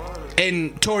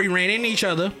and Tory ran into each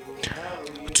other.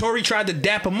 Tory tried to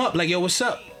dap him up, like, "Yo, what's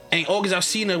up?" And August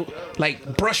Alsina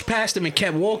like brushed past him and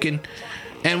kept walking,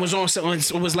 and was on something.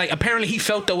 It was like, apparently he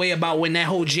felt the way about when that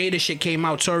whole Jada shit came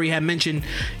out. Tory had mentioned,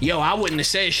 "Yo, I wouldn't have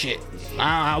said shit.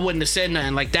 I wouldn't have said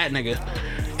nothing like that, nigga."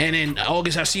 And then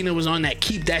August Alsina was on that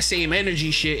keep that same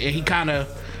energy shit, and he kind of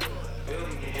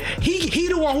he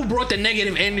the one who brought the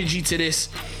negative energy to this.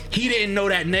 He didn't know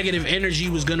that negative energy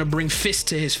was gonna bring fists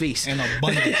to his face. In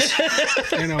abundance.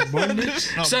 In abundance.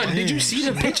 Son, did you see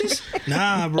the pictures?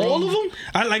 Nah, bro. All of them?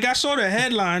 I saw the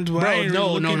headlines, but I Bro, ain't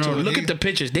no. really into it. Look at the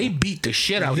pictures. They beat the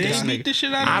shit out They this beat nigga. the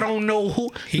shit out of I him? don't know who.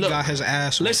 He got his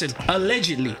ass whooped. Listen,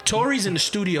 allegedly, Tory's in the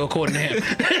studio according to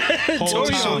him. Whole Tory,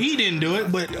 time. so he didn't do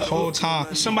it, but Whole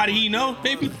time. somebody he know,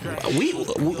 maybe.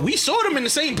 We saw them in the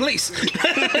same place.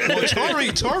 Well,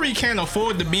 Tory can't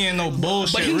afford to be in no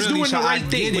bullshit. But he's really, doing so the I right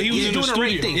thing. get it. But he was Yeah. doing the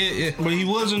right thing. Yeah. But he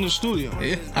was in the studio.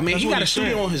 Yeah. I mean, That's he what got he a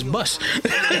studio said. on his bus.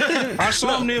 I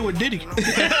saw him there with Diddy.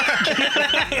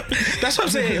 That's what I'm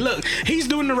saying. Look, he's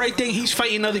doing the right thing. He's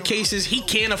fighting other cases. He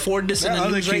can't afford this in That the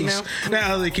other news right case, now. that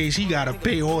other case, he gotta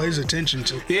pay all his attention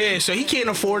to. Yeah, so he can't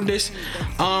afford this.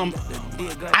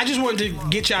 I just wanted to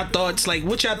get y'all thoughts, like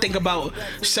what y'all think about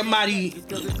somebody,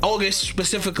 August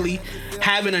specifically,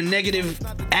 having a negative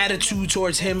attitude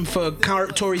towards him for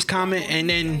Tory's comment, and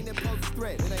then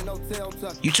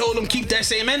you told him keep that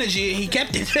same energy, and he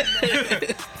kept it.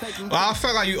 Well, I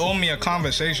feel like you owe me a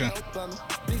conversation.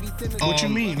 What you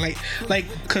mean? Like,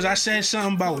 cause I said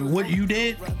something about what you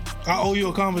did. I owe you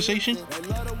a conversation.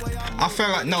 I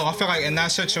feel like in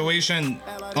that situation,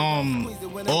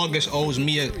 August owes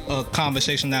me a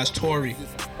conversation that's Tory.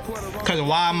 Cause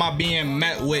why am I being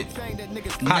met with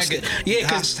Yeah,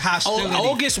 because hostility?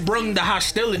 August brung the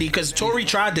hostility because Tory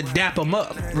tried to dap him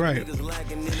up. Right.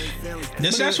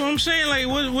 But that's what I'm saying. Like,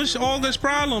 what's August's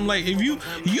problem? Like, if you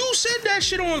said that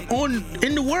shit on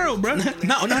in the world, bro.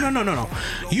 No.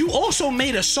 You also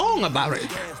made a song about it.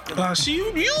 See,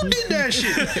 you did that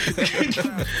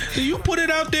shit. You put it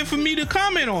out there for me to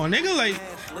comment on, nigga. Like,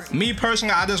 me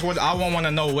personally, I want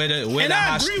to know where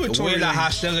the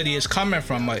hostility is coming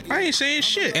from. Like, I ain't saying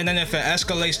shit. and then if it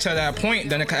escalates to that point,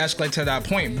 then it can escalate to that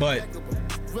point. But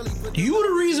You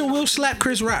the reason Will slap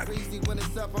Chris Rock.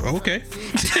 Okay.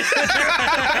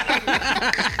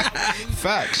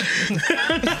 facts.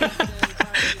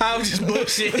 I was just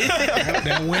bullshit.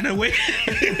 That went away.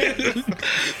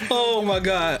 Oh my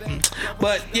god.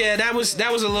 But yeah, that was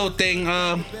a little thing.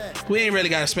 We ain't really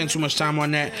gotta spend too much time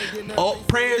on that.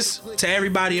 Prayers to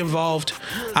everybody involved.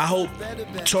 I hope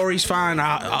Tory's fine.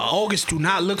 August do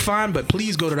not look fine, but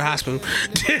please go to the hospital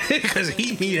because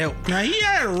he need help. Now he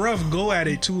had a rough go at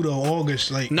it too, though.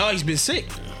 August, like, No, he's been sick.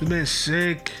 he's been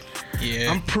sick.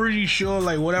 Yeah. I'm pretty sure,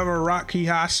 like, whatever rock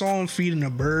I saw him feeding a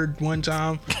bird one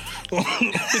time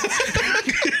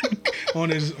on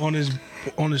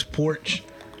his porch.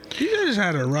 He just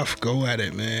had a rough go at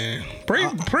it, man.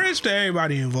 Prayers to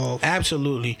everybody involved.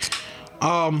 Absolutely.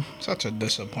 Such a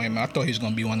disappointment. I thought he was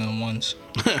gonna be one of them ones.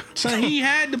 So he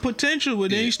had the potential,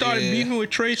 but then he started Yeah. beefing with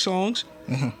Trey Songz,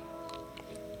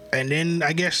 and then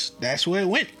I guess that's where it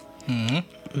went.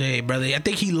 Hey, brother, I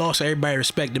think he lost everybody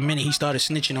respect the minute he started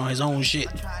snitching on his own shit.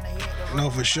 No,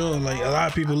 for sure. Like, a lot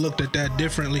of people looked at that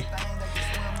differently.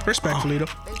 Respectfully, though.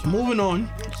 Moving on.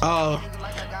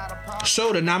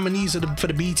 So the nominees for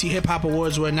the BET Hip Hop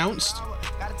Awards were announced.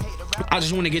 I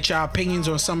just want to get y'all opinions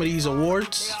on some of these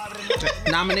awards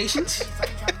nominations.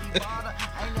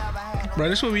 Bro,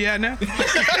 this where we at now?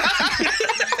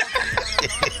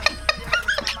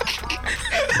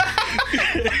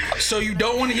 So you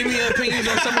don't want to give me your opinions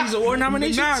on some of these award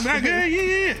nominations? Nah, not good.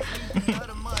 Yeah.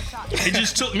 It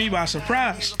just took me by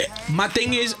surprise. My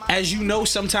thing is, as you know,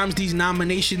 sometimes these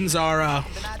nominations are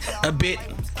a bit.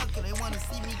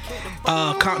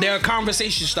 They're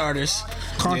conversation starters.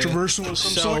 Controversial of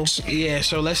some So sorts. yeah,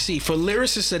 so let's see. For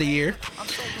lyricist of the year,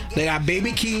 they got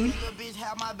Baby Keem,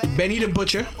 Benny the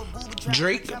Butcher,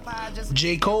 Drake,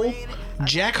 J. Cole,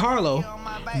 Jack Harlow,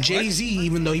 Jay-Z,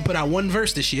 even though he put out one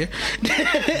verse this year,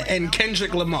 and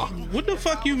Kendrick Lamar. What the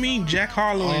fuck you mean, Jack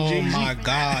Harlow and Oh Jay-Z? my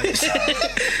god.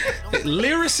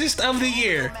 Lyricist of the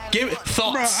year. Give it Bro,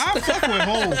 thoughts. I fuck with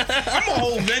Hov. I'm a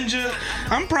Hov Avenger.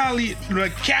 I'm probably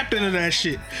the captain of that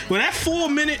shit. When that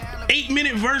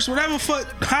 8-minute verse, whatever fuck,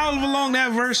 however long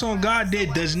that verse on God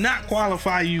did, does not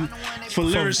qualify you for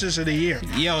lyricist of the year.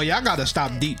 Yo, y'all gotta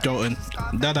stop deep throating.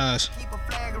 That ass.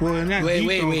 Well, not Wait, deep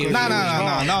wait, though, wait, 'cause No. it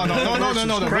was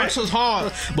hard. The verse was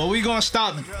hard, but we gonna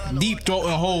stop deep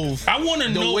throating Hov. I want to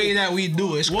The know way that we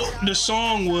do it. what the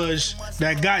song was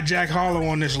that got Jack Harlow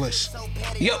on this list.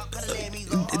 Yo,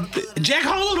 Jack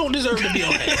Harlow don't deserve to be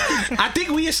on it. I think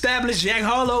we established Jack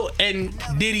Harlow and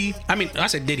Diddy. I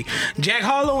said Diddy. Jack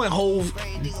Harlow and Hov.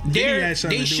 had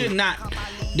something They to do should with it. not.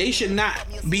 They should not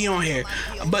be on here.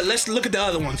 But let's look at the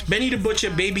other ones: Benny the Butcher,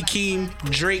 Baby Keem,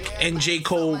 Drake, and J.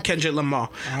 Cole, Kendrick Lamar.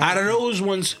 Out of those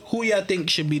ones, who y'all think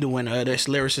should be the winner of this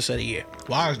lyricist of the year?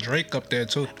 Why is Drake up there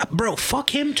too? Bro, fuck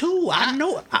him too. I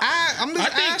know. I'm I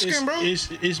just think asking, bro.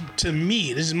 it's to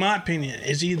me, this is my opinion,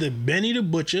 it's either Benny the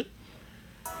Butcher.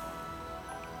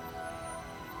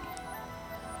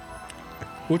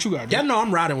 What you got, Drake? Y'all know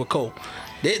I'm riding with Cole.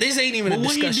 This ain't even But a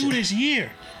what he discussion. do this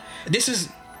year? This is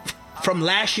from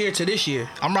last year to this year.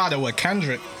 I'm riding with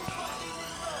Kendrick.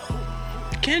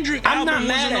 Kendrick I'm album not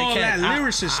mad wasn't at all Ken. that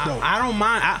lyricist though. I don't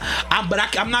mind.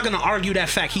 I'm not gonna argue that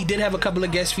fact. He did have a couple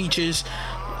of guest features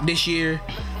this year.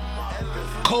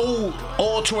 Cole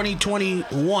all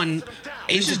 2021 This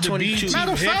into is the 22 BET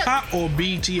Matter of Hip fact- Hop or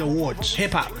BET Awards?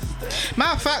 hip hop.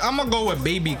 Matter of fact, I'm gonna go with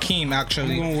Baby Keem. I'm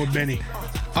Actually, going with Benny.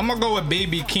 I'm gonna go with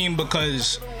Baby Keem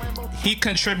because he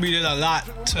contributed a lot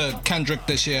to Kendrick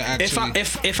this year. Actually,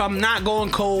 If I'm not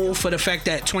going Cole for the fact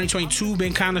that 2022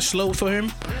 been kind of slow for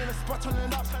him,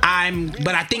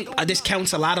 but I think this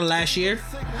counts a lot of last year.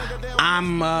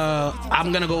 I'm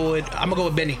gonna go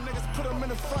with Benny.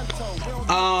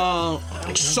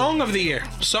 Song of the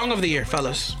year,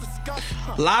 fellas.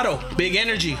 Lotto, Big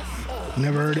Energy.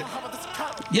 Never heard it.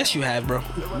 Yes, you have, bro.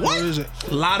 What is it?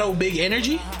 Lotto, Big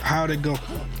Energy. How'd it go?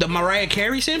 The Mariah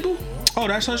Carey sample. Oh,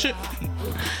 that's her shit.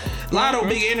 Lotto,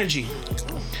 Big Energy.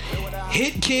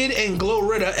 Hit Kid and Glow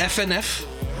Ritter, FNF.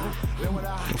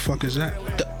 The fuck is that?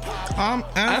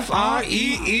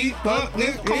 F-R-E-E.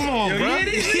 Come on, Yo, bro. you hear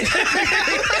this?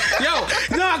 Yo,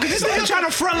 no, because this nigga trying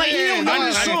to front like he don't know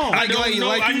the song. I don't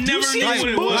know. I never knew what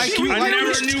it was. I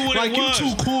never knew what it you was.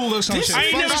 too cool or some shit. I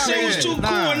ain't never said it was too cool.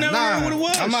 I never heard what it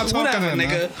was. I'm not talking Whatever, to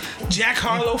nigga. Jack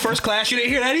Harlow, First Class. You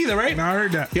didn't hear that either, right? I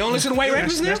heard that. You don't listen to white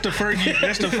rappers now? That's the Fergie.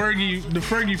 That's the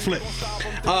Fergie flip.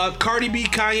 Cardi B,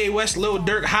 Kanye West, Lil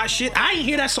Durk, Hot Shit. I ain't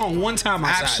hear that song one time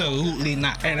outside. Absolutely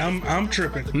not. And I'm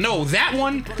tripping. No, that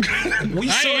one. We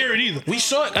I saw ain't hear it either. We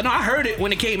saw it. No, I heard it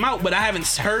when it came out, but I haven't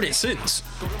heard it since.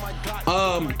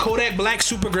 Kodak Black,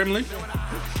 Super Gremlin.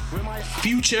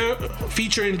 Future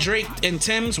featuring Drake and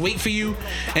Thames, Wait For You,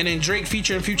 and then Drake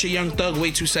featuring Future Young Thug,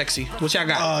 Way Too Sexy. What y'all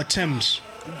got? Thames.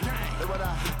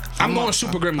 I'm going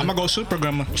Super Gremlin. I'm gonna go Super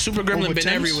Gremlin. Super Gremlin Over been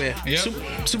Thames? everywhere.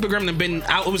 Yep. Super Gremlin been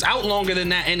out. It was out longer than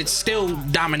that, and it's still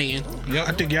dominating.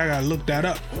 I think y'all gotta look that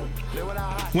up.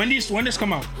 When this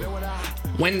come out?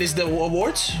 When is the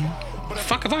awards?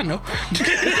 Fuck if I know.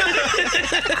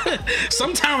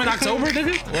 Sometime in October,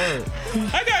 nigga.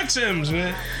 I got Tim's,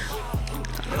 man.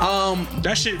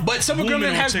 That shit. But Super booming Gremlin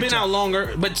on has been TikTok. out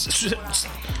longer. But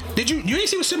did you ain't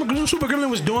see what Super Gremlin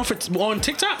was doing on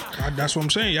TikTok? That's what I'm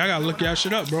saying. Y'all gotta look y'all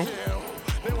shit up, bro.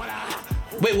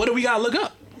 Wait, what do we gotta look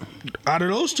up? Out of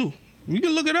those two, we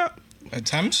can look it up.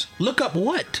 Thames? Look up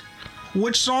what?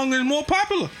 Which song is more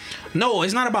popular? No,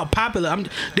 it's not about popular.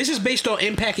 This is based on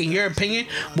impact in your opinion.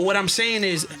 But what I'm saying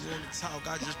is,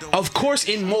 of course,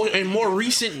 in more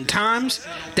recent times,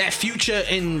 that Future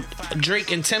and Drake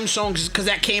and Thames songs, because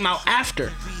that came out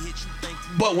after.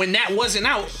 But when that wasn't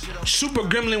out, Super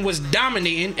Gremlin was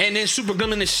dominating, and then Super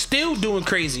Gremlin is still doing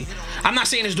crazy. I'm not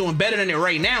saying it's doing better than it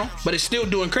right now, but it's still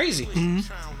doing crazy. I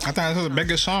think that's the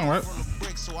biggest song, right?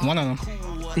 One of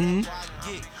them.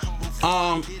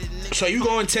 So you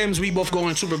going Thames, we both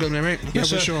going Super Gremlin, right? Yeah,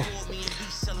 for sure.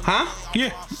 Huh?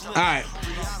 Yeah. All right.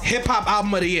 Hip Hop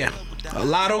Album of the Year.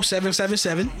 Lotto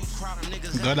 777.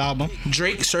 Good album.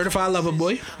 Drake Certified Lover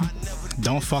Boy.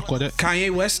 Don't fuck with it.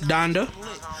 Kanye West Donda.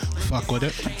 Fuck with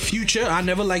it. Future I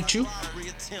Never Liked You.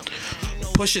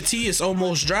 Pusha T It's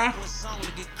Almost Dry.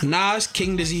 Nas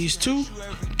King Disease 2.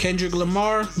 Kendrick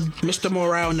Lamar Mr.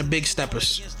 Morale and the Big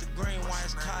Steppers.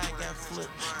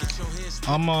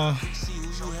 I'm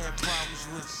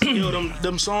Yo,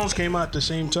 them songs came out at the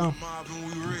same time.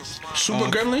 Super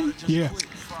Gremlin. Yeah.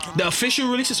 The official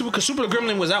release of Super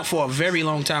Gremlin was out for a very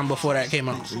long time before that came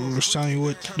out. I was telling you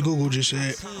what Google just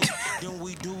said.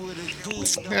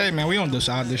 Hey man, we don't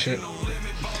decide this shit.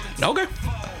 Okay.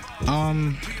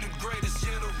 I'm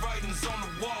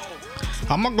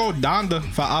gonna go Donda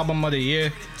for album of the year.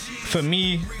 For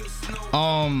me,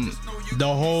 the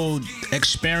whole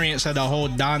experience of the whole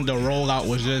Donda rollout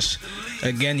was just,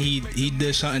 again, he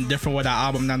did something different with the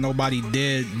album that nobody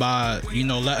did by,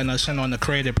 letting us in on the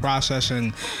creative process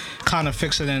and kind of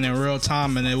fixing it in real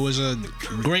time. And it was a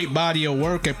great body of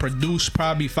work. It produced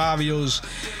probably Fabio's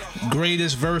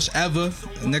greatest verse ever.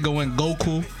 Nigga went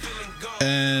Goku.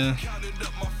 And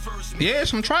yeah,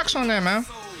 some tracks on there, man.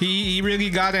 He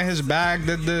really got in his bag,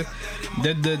 did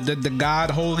the God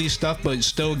holy stuff, but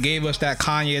still gave us that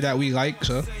Kanye that we like.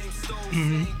 So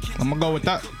I'm gonna go with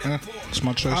that. Yeah, it's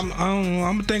my choice.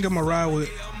 I'm think I'm gonna ride with.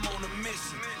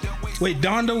 Wait,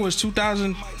 Donda was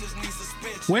 2000.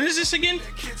 When is this again?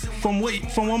 From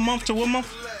one month to what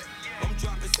month?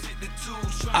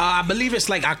 I believe it's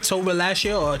like October last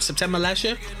year or September last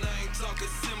year.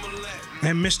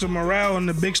 And Mr. Morale and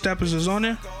the Big Steppers is on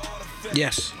there.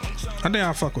 Yes. I think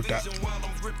I'll fuck with that.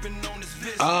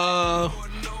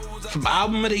 For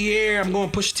album of the year, I'm going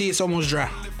Pusha T. It's Almost Dry.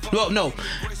 Well, no.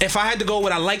 If I had to go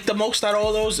what I like the most out of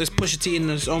all those, it's Pusha T and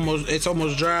It's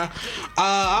Almost Dry.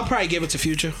 I'll probably give it to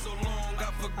Future.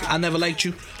 I Never Liked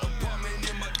You.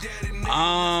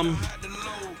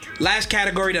 Last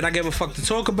category that I give a fuck to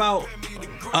talk about.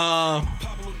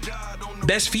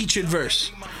 Best featured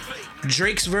verse.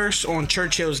 Drake's verse on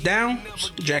Churchill's Down,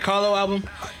 Jack Harlow album.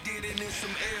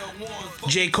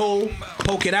 J. Cole,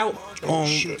 Poke It Out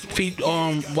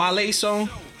on Wale's song.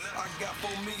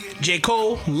 J.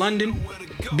 Cole, London,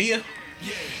 Bia.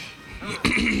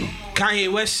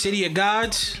 Kanye West, City of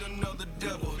Gods.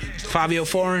 Fabio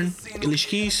Foreign, Alicia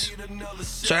Keys.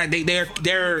 So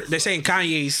they're saying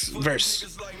Kanye's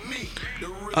verse.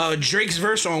 Drake's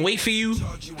verse on Wait For You,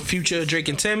 Future, Drake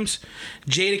and Thames.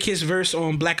 Jadakiss verse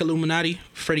on Black Illuminati,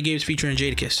 Freddie Gibbs featuring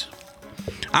Jadakiss.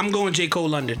 I'm going J. Cole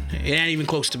London. It ain't even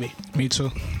close to me. Me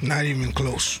too. Not even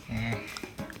close.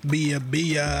 Bia.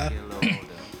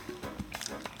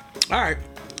 All right.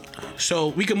 So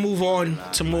we can move on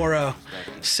to more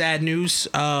sad news.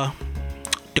 The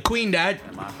Queen died.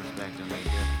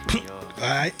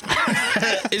 right.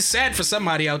 It's sad for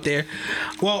somebody out there.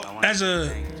 Well, as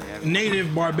a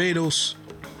native Barbados,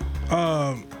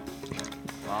 I'm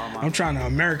trying to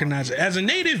Americanize it. As a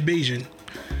native Bajan,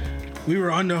 we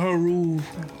were under her rule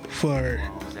for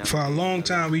a long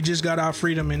time. We just got our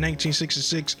freedom in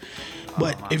 1966.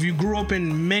 But if you grew up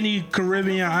in many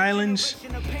Caribbean islands,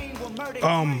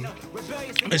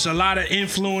 it's a lot of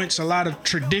influence, a lot of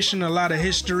tradition, a lot of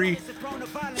history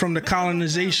from the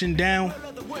colonization down.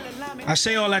 I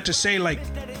say all that to say, like,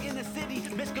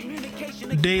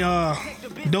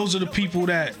 those are the people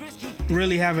that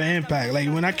really have an impact. Like,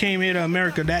 when I came here to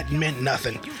America, that meant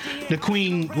nothing. The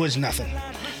Queen was nothing.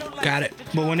 Got it.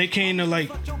 But when it came to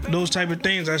like those type of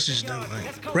things, that's just done.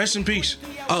 Like, rest in peace.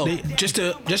 Oh, just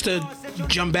to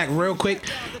jump back real quick,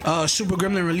 Super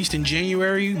Gremlin released in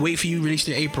January. Wait for You released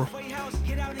in April.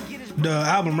 The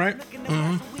album, right?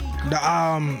 Mm-hmm.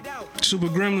 The Super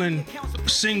Gremlin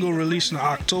single released in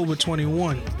October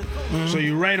 21. Mm-hmm. So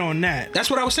you're right on that. That's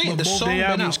what I was saying. But The both song their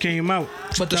been albums out. came out.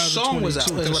 But the song was out.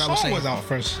 Is The what I was song saying. was out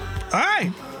first. All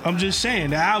right. I'm just saying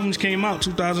the albums came out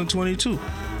 2022.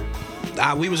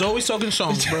 We was always talking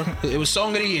songs, bro. It was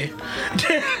song of the year.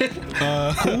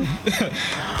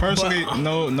 Personally,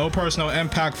 no personal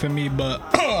impact for me, but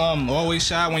always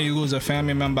sad when you lose a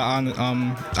family member.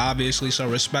 Obviously, so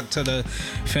respect to the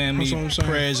family, That's what I'm saying.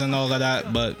 prayers and all of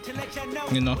that. But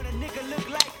you know,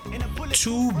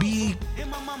 To be.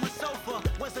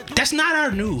 That's not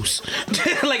our news.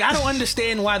 Like, I don't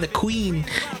understand why the Queen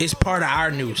is part of our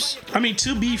news. I mean,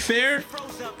 to be fair,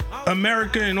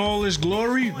 America in all its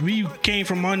glory, we came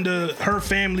from under her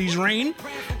family's reign,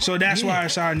 so that's why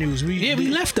it's our news. We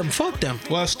left them. Fuck them.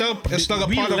 well, it's still a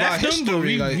We part of our left them, but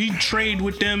history. Like, we trade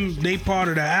with them. They part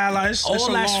of the allies. All It's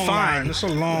a that's long fine. line. It's a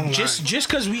long line. Just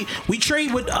because we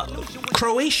trade with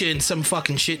Croatia and some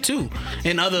fucking shit too,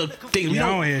 and other things. We I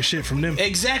don't don't hear shit from them.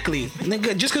 exactly,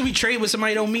 nigga. Just because we trade with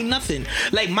somebody don't mean nothing.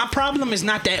 Like, my problem is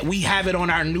not that we have it on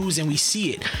our news and we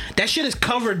see it. That shit is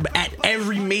covered at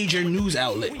every major news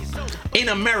outlet in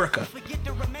America.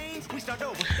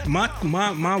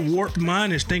 My warped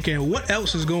mind is thinking, what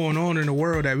else is going on in the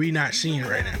world that we not seeing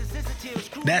right now?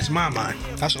 That's my mind.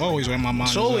 that's always where my mind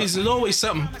is. There's always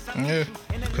something. Yeah.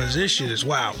 Because this shit is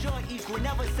wild.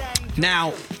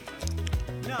 Now,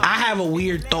 I have a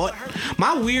weird thought.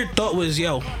 My weird thought was,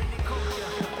 yo,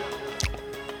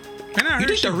 And I you heard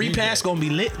think the some repass gonna be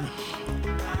lit?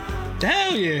 DJ.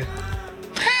 Hell yeah.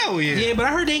 Hell yeah. Yeah, but I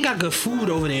heard they ain't got good food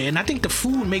over there, and I think the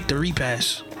food make the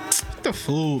repass. The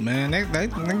food, man,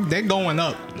 they going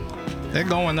up. They're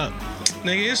going up.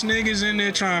 Nigga, it's niggas in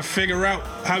there trying to figure out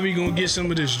how we gonna get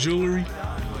some of this jewelry.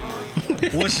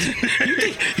 What's You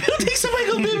think somebody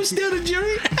gonna be able to steal the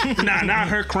jewelry? Nah, not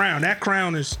her crown. That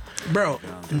crown is Bro,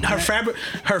 her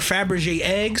Fabergé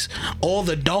eggs, all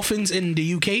the dolphins in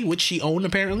the UK, which she owned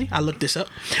apparently. I looked this up.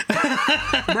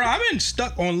 bro, I've been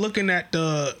stuck on looking at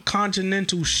the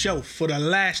continental shelf for the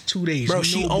last 2 days. Bro, No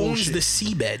she owns bullshit. the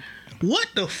seabed. What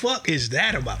the fuck is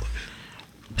that about?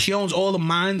 She owns all the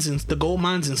mines and the gold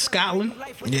mines in Scotland.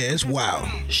 Yeah, it's wild.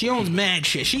 She owns mad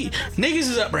shit. Niggas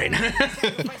is up right now.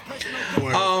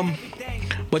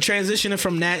 But transitioning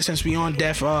from that, since we on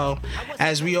death,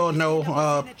 as we all know,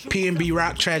 PNB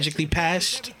Rock tragically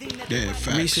passed Yeah,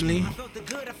 facts. recently.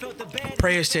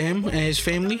 Prayers to him and his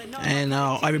family and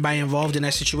everybody involved in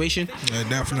that situation. Yeah,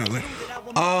 definitely.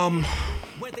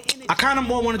 I kind of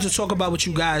more wanted to talk about with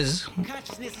you guys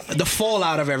the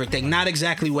fallout of everything, not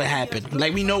exactly what happened.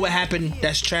 Like, we know what happened.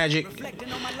 That's tragic.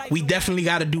 We definitely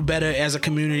got to do better as a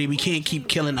community. We can't keep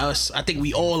killing us. I think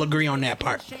we all agree on that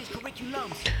part.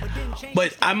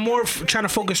 But I'm more trying to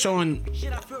focus on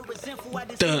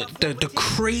the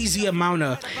crazy amount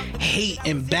of hate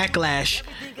and backlash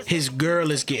his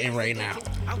girl is getting right now.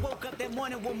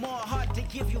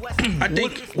 I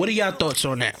think What are y'all thoughts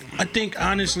on that? I think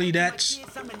honestly that's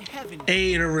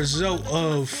the result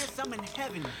of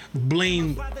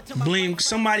blame.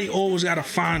 Somebody always gotta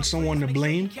find someone to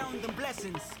blame.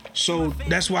 So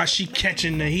that's why she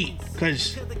catching the heat,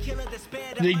 cause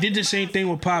they did the same thing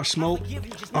with Pop Smoke.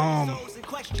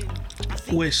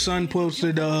 Where Son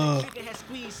posted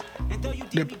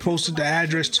they posted the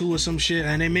address to or some shit,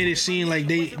 and they made it seem like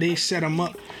they set him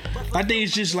up. I think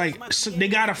it's just like they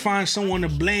gotta find someone to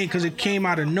blame because it came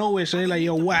out of nowhere. So they're like,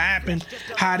 yo, what happened?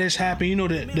 How this happened? You know,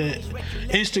 the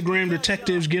Instagram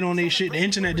detectives get on their shit, the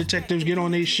internet detectives get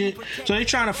on their shit. So they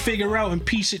trying to figure out and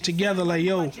piece it together like,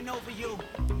 yo,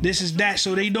 this is that.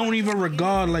 So they don't even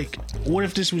regard like, what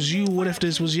if this was you? What if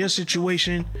this was your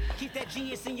situation?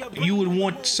 You would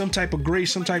want some type of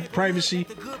grace, some type of privacy,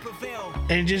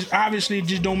 and just obviously it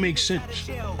just don't make sense.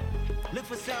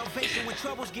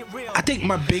 I think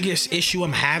my biggest issue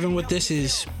I'm having with this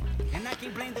is,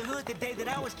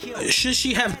 should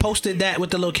she have posted that with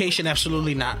the location?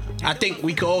 Absolutely not. I think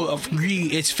we could all agree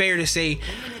it's fair to say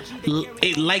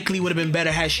it likely would have been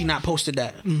better had she not posted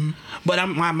that. But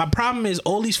my problem is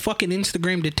all these fucking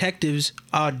Instagram detectives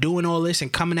are doing all this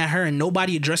and coming at her, and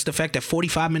nobody addressed the fact that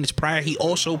 45 minutes prior he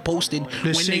also posted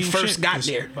when they first got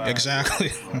there.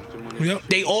 Exactly. Yep.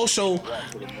 They also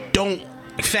don't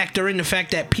factor in the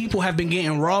fact that people have been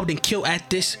getting robbed and killed at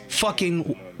this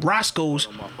fucking Roscoe's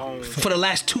for the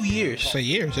last 2 years. For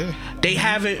years, yeah. They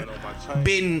haven't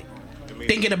been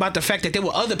thinking about the fact that there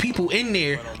were other people in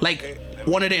there, like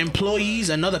one of the employees,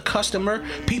 another customer,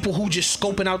 people who just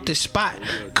scoping out this spot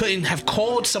couldn't have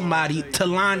called somebody to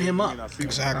line him up.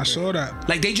 Exactly. I saw that.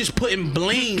 Like, they just putting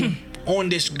blame on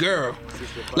this girl.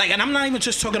 Like, and I'm not even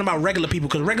just talking about regular people,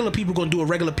 because regular people gonna do what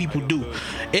regular people do.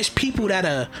 It's people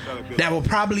that were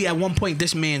probably at one point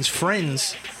this man's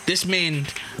friends, this man's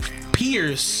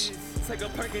peers,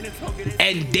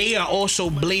 and they are also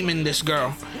blaming this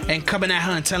girl and coming at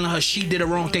her and telling her she did the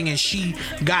wrong thing and she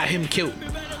got him killed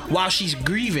while she's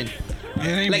grieving.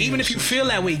 Like, even if you feel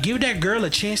that way, give that girl a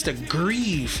chance to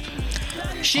grieve.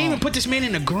 She ain't even put this man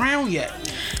in the ground yet.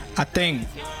 I think,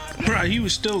 Bro, he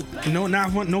was still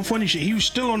no funny shit. He was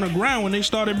still on the ground when they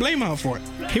started blaming her for it.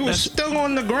 he was still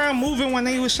on the ground moving when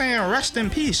they was saying rest in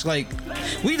peace. Like,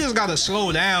 we just gotta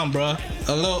slow down, bro.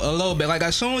 A little bit. Like,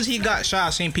 as soon as he got shot, I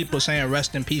seen people saying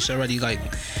rest in peace already. Like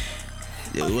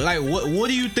what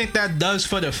do you think that does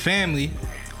for the family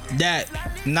that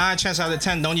 9 chances out of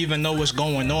 10 don't even know what's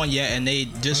going on yet, and they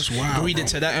just greeted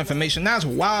to that information? That's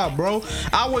wild, bro.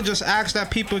 I would just ask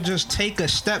that people just take a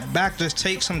step back, just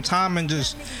take some time and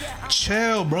just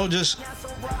chill, bro. Just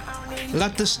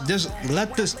let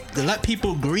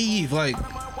people grieve. Like,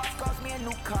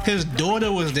 his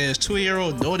daughter was there, his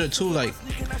 2-year-old daughter too. Like,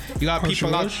 you got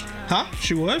people out, huh?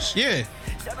 She was? Yeah.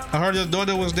 I heard his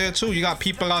daughter was there too. You got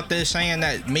people out there saying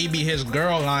that maybe his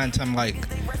girl lied to him. Like,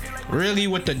 really,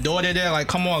 with the daughter there? Like,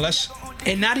 come on, let's.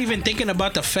 And not even thinking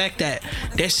about the fact that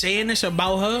they're saying this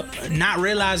about her, not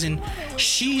realizing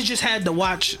she just had to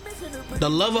watch the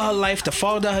love of her life, the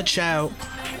father of her child,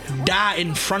 die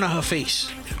in front of her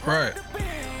face. Right.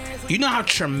 You know how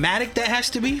traumatic that has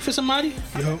to be for somebody?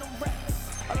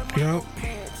 Yup.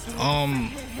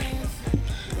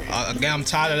 Again, I'm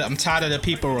tired of the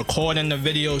people recording the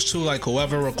videos too. Like,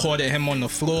 whoever recorded him on the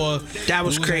floor, That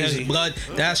was losing crazy. his blood.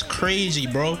 That's crazy,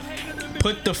 bro.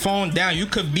 Put the phone down. You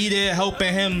could be there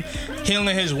helping him,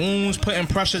 healing his wounds, putting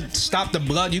pressure to stop the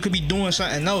blood. You could be doing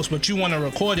something else, but you want to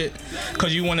record it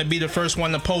because you want to be the first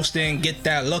one to post it and get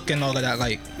that look and all of that.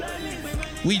 Like,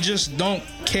 we just don't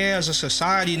care as a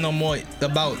society no more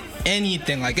about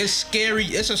anything. Like, it's scary.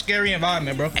 It's a scary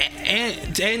environment, bro.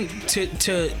 And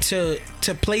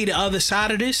to play the other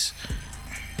side of this,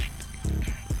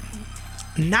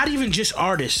 not even just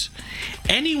artists,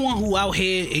 anyone who out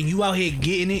here and you out here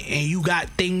getting it and you got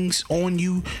things on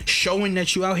you showing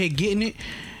that you out here getting it,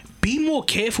 be more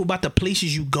careful about the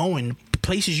places you going,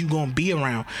 places you gonna be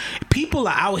around. People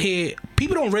are out here,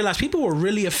 people don't realize people were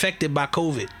really affected by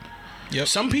COVID. Yep.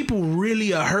 Some people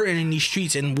really are hurting in these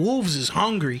streets, and wolves is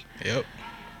hungry. Yep.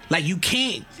 Like, you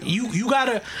can't, you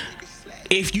gotta,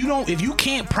 if you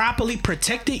can't properly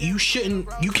protect it, you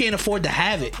can't afford to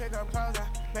have it. You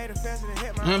know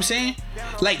what I'm saying?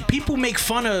 Like, people make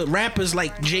fun of rappers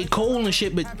like J. Cole and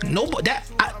shit, but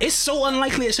it's so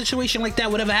unlikely a situation like that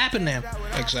would ever happen to him.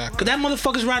 Exactly. Cause that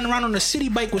motherfucker's riding around on a city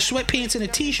bike with sweatpants and a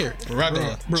t-shirt.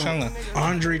 Regular. Bro, Chilling.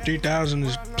 Andre 3000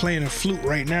 is playing a flute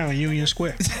right now in Union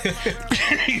Square.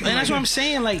 And that's what I'm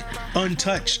saying, like,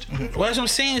 Untouched. well, that's what I'm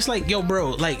saying. It's like, yo,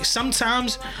 bro, like,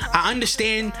 sometimes I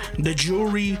understand the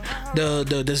jewelry,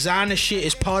 the designer shit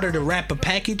is part of the rapper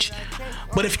package,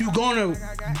 but if you're gonna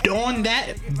don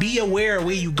that, be aware of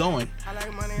where you going.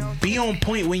 Be on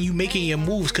point when you making your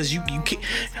moves, cause you can't,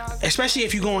 especially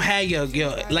if you gonna have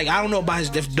your like, I don't know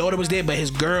about if daughter was there, but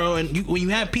his girl, and when you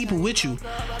have people with you,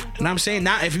 and I'm saying,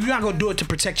 not if you're not gonna do it to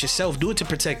protect yourself, do it to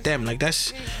protect them. Like,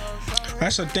 that's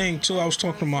the thing too. I was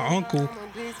talking to my uncle,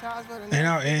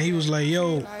 and he was like,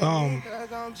 "Yo,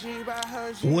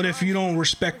 what if you don't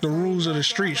respect the rules of the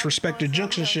streets, respect the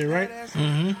jokes and shit, right?"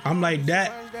 Mm-hmm. I'm like,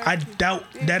 that. I doubt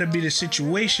that'll be the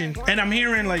situation. And I'm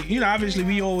hearing, like, you know, obviously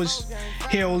we always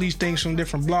hear all these things from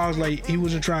different blogs, like he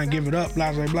wasn't trying to give it up,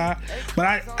 blah blah blah. But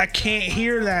I can't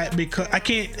hear that, because I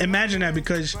can't imagine that,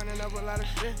 because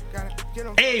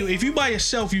hey, if you by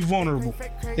yourself, you vulnerable.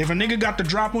 If a nigga got the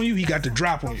drop on you, he got the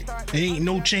drop on you. There ain't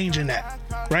no change in that,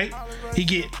 right? He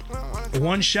get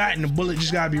one shot and the bullet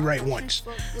just gotta be right once.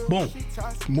 Boom.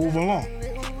 Move along.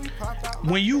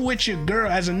 When you with your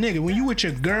girl, as a nigga, when you with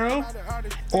your girl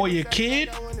or your kid,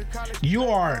 you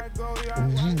are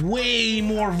way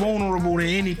more vulnerable than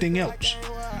anything else.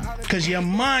 Cause your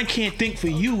mind can't think for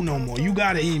you no more. You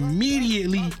gotta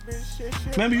immediately.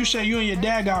 Remember you said you and your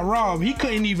dad got robbed. He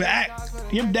couldn't even act.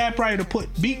 Your dad probably to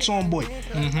put beats on boy,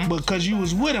 but cause you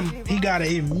was with him, he gotta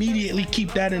immediately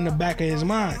keep that in the back of his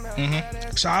mind.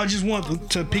 So I just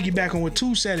want to piggyback on what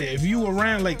Tu said. If you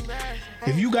around, like,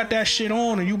 if you got that shit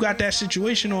on or you got that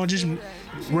situation on, just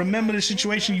remember the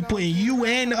situation you putting you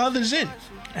and the others in.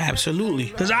 Absolutely.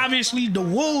 Cause obviously the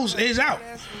wolves is out.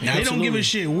 They don't give a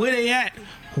shit where they at,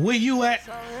 where you at.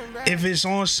 If it's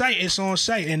on site, it's on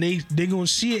site, and they gonna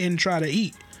see it and try to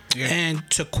eat. Yeah. And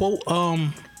to quote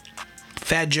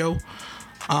Fat Joe,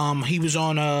 he was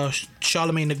on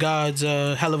Charlemagne the God's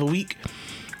Hell of a Week,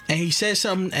 and he said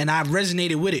something, and I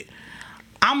resonated with it.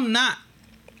 I'm not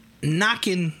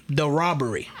knocking the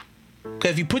robbery.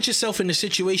 Because if you put yourself in the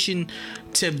situation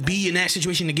to be in that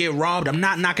situation to get robbed, I'm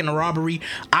not knocking the robbery.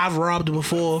 I've robbed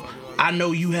before. I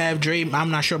know you have, Dre. I'm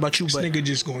not sure about you, This but nigga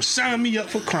just gonna sign me up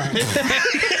for crime.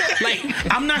 like,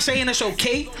 I'm not saying it's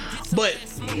okay, but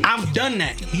I've done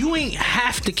that. You ain't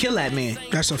have to kill that man.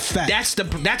 That's a fact. That's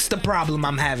the problem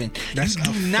I'm having. That's you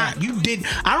do a not. fact. You did.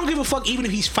 I don't give a fuck even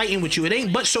if he's fighting with you. It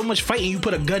ain't but so much fighting. You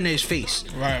put a gun in his face.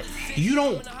 Right.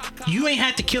 You ain't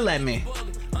had to kill that man.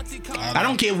 I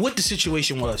don't care what the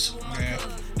situation was. Yeah.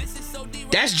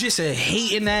 That's just a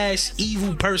hating ass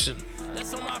evil person.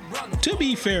 To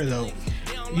be fair though,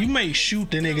 you may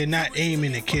shoot the nigga not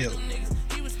aiming to kill.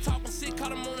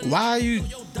 Why are you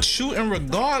shooting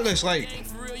regardless? Like,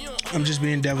 I'm just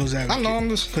being devil's advocate. I know, I'm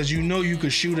just. Cause you know you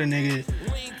could shoot a nigga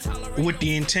with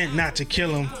the intent not to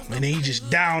kill him, and then he just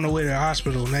die on the way to the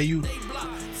hospital. Now you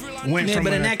went Yeah, from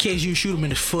but in that case, you shoot him in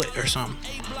the foot or something.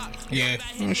 Yeah.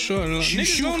 I'm sure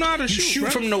You don't know how to you shoot, shoot bro.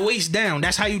 from the waist down.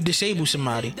 That's how you disable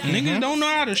somebody. Niggas don't know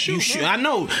how to shoot. You shoot. bro. I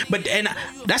know, but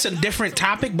that's a different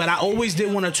topic. But I always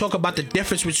did want to talk about the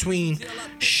difference between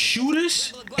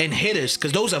shooters and hitters,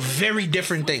 because those are very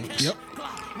different things. Yep.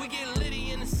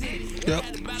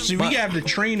 Yep. See, we have the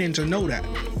training to know that.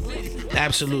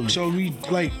 Absolutely. So we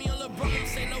like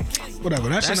whatever.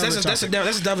 That's another topic.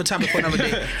 That's another topic for another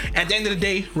day. At the end of the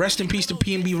day, rest in peace to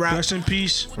PNB Rock. Rest in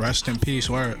peace. Rest in peace.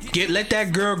 Word. Let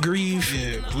that girl grieve.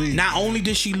 Yeah, please. Not only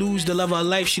did she lose the love of her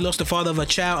life, she lost the father of a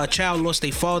child. A child lost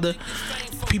a father.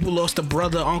 People lost a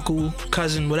brother, uncle,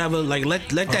 cousin, whatever. Like let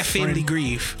that family friend.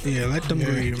 grieve. Yeah, let them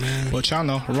breathe, man. But y'all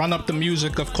know, run up the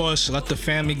music, of course. Let the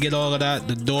family get all of that.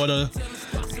 The daughter,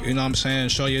 you know what I'm saying?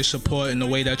 Show your support in the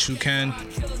way that you can.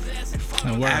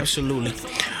 And word. Absolutely.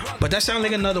 But that sounds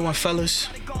like another one, fellas.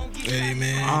 Hey,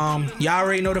 man. Y'all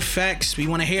already know the facts. We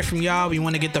want to hear from y'all. We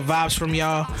want to get the vibes from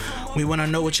y'all. We want to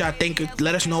know what y'all think.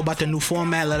 Let us know about the new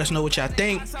format. Let us know what y'all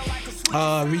think.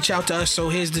 Reach out to us. So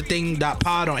here's the thing.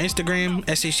 .pod on Instagram,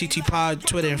 SHCT Pod,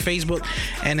 Twitter, and Facebook.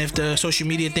 And if the social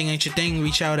media thing ain't your thing,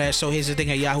 reach out at so here's the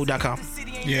thing at yahoo.com.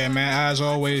 Yeah, man. As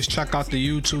always, check out the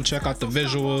YouTube, check out the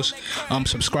visuals.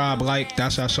 Subscribe, like.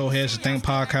 That's our So Here's the Thing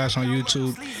podcast on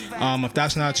YouTube. If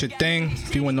that's not your thing,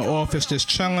 if you in the office just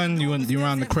chilling, you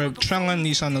around the crib chilling,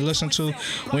 need something to listen to,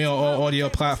 we on all audio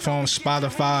platforms: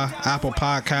 Spotify, Apple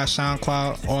Podcasts,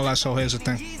 SoundCloud, all that. So Here's the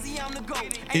Thing.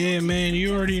 Yeah, man.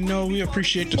 You already know. We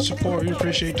appreciate the support. We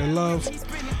appreciate the love.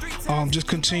 Just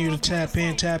continue to tap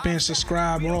in,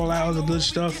 subscribe, all that other good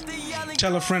stuff.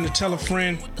 Tell a friend to tell a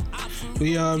friend.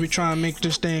 We trying to make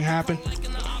this thing happen.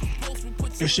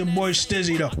 It's your boy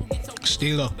Stizzy though.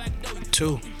 Steelo.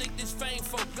 2.